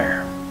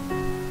sinner,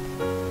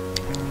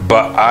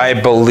 but I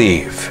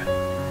believe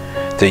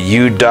that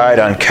you died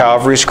on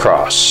Calvary's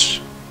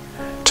cross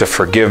to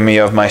forgive me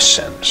of my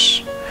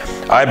sins.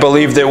 I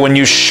believe that when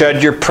you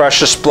shed your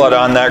precious blood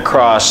on that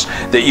cross,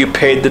 that you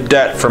paid the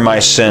debt for my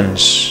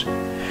sins.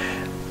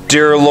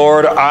 Dear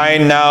Lord, I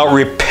now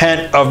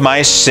repent of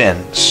my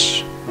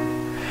sins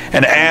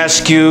and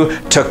ask you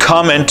to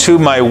come into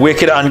my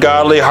wicked,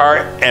 ungodly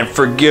heart and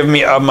forgive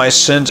me of my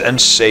sins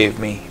and save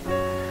me.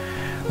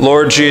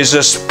 Lord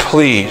Jesus,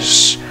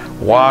 please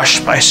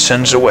wash my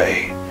sins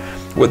away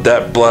with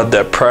that blood,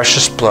 that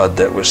precious blood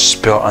that was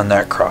spilt on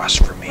that cross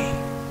for me.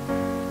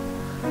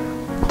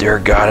 Dear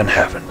God in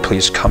heaven,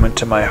 please come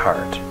into my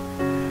heart.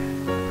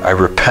 I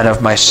repent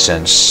of my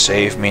sins.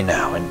 Save me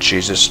now. In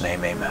Jesus'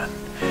 name, amen.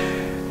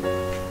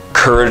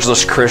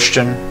 courageless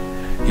Christian,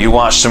 you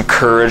want some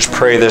courage,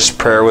 pray this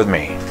prayer with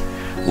me.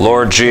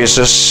 Lord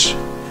Jesus,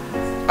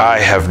 I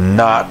have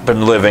not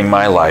been living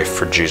my life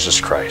for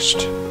Jesus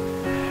Christ.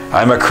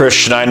 I'm a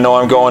Christian, I know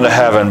I'm going to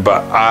heaven,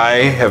 but I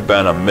have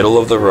been a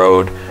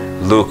middle-of-the-road,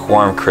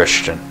 lukewarm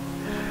Christian.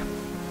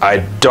 I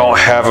don't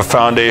have a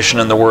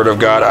foundation in the Word of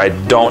God. I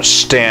don't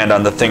stand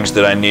on the things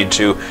that I need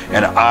to,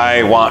 and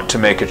I want to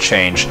make a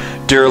change.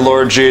 Dear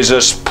Lord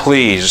Jesus,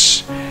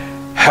 please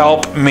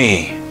help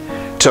me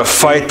to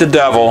fight the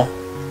devil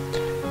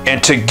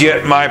and to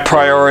get my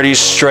priorities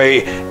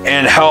straight,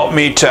 and help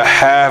me to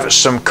have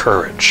some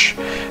courage.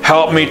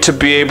 Help me to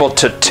be able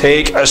to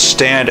take a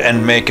stand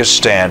and make a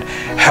stand.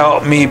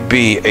 Help me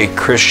be a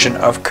Christian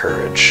of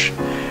courage.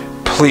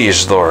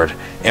 Please, Lord,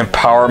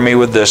 empower me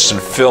with this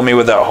and fill me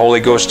with that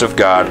Holy Ghost of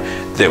God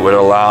that would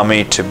allow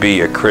me to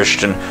be a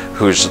Christian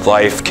whose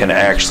life can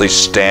actually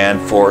stand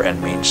for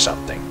and mean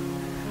something.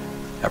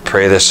 I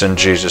pray this in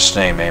Jesus'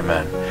 name,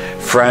 amen.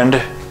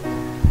 Friend,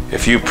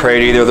 if you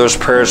prayed either of those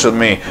prayers with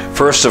me,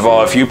 first of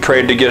all, if you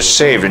prayed to get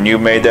saved and you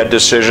made that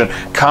decision,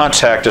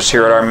 contact us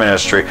here at our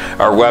ministry.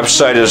 Our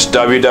website is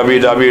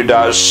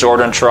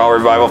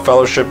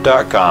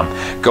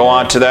www.swordandtrowelrevivalfellowship.com. Go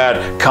on to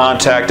that,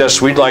 contact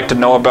us. We'd like to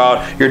know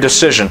about your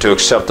decision to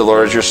accept the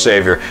Lord as your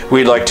Savior.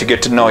 We'd like to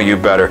get to know you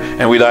better,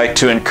 and we'd like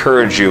to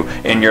encourage you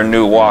in your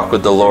new walk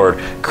with the Lord.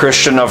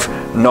 Christian of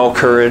no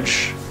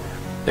courage,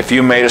 if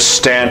you made a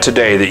stand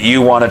today that you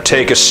want to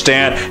take a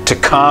stand to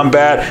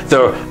combat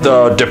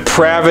the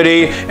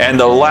depravity and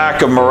the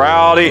lack of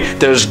morality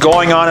that is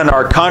going on in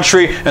our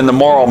country, and the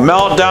moral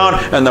meltdown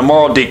and the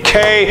moral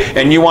decay,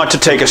 and you want to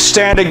take a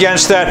stand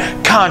against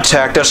that,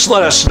 contact us.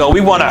 Let us know.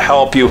 We want to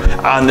help you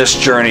on this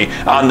journey,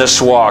 on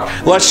this walk.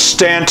 Let's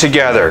stand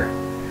together.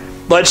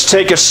 Let's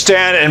take a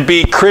stand and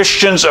be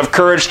Christians of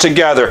courage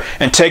together,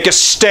 and take a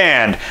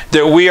stand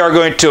that we are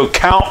going to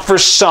account for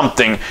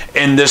something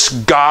in this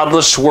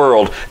godless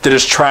world that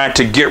is trying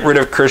to get rid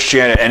of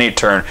Christianity at any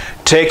turn.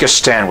 Take a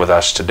stand with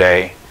us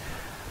today.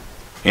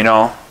 You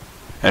know,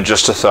 and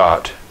just a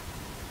thought.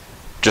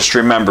 Just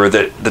remember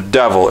that the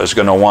devil is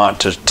going to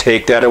want to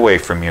take that away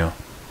from you.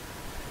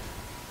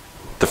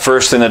 The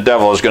first thing the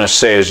devil is going to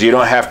say is, you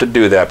don't have to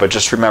do that, but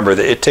just remember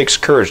that it takes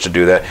courage to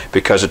do that,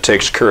 because it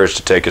takes courage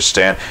to take a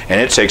stand,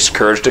 and it takes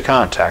courage to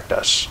contact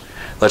us.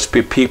 Let's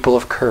be people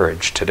of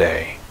courage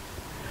today.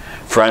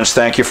 Friends,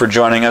 thank you for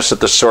joining us at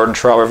the Sword and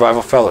Trowel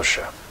Revival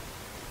Fellowship.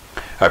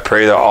 I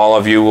pray that all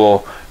of you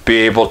will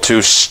be able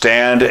to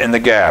stand in the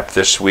gap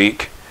this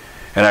week,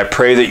 and I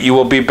pray that you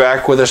will be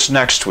back with us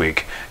next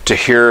week to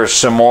hear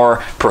some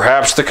more,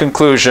 perhaps the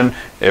conclusion,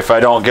 if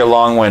I don't get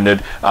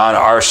long-winded, on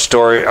our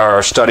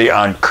study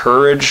on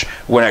courage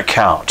when it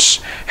counts.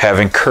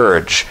 Having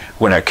courage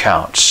when it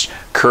counts.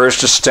 Courage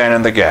to stand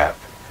in the gap.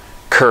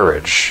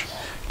 Courage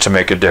to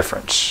make a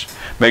difference.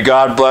 May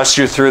God bless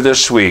you through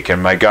this week,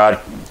 and may God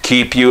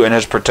keep you in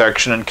His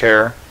protection and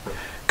care.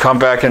 Come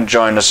back and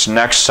join us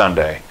next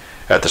Sunday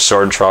at the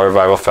Sword and Trowel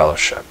Revival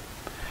Fellowship.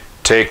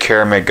 Take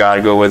care. May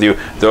God go with you.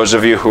 Those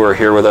of you who are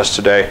here with us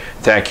today,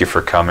 thank you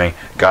for coming.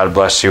 God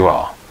bless you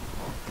all.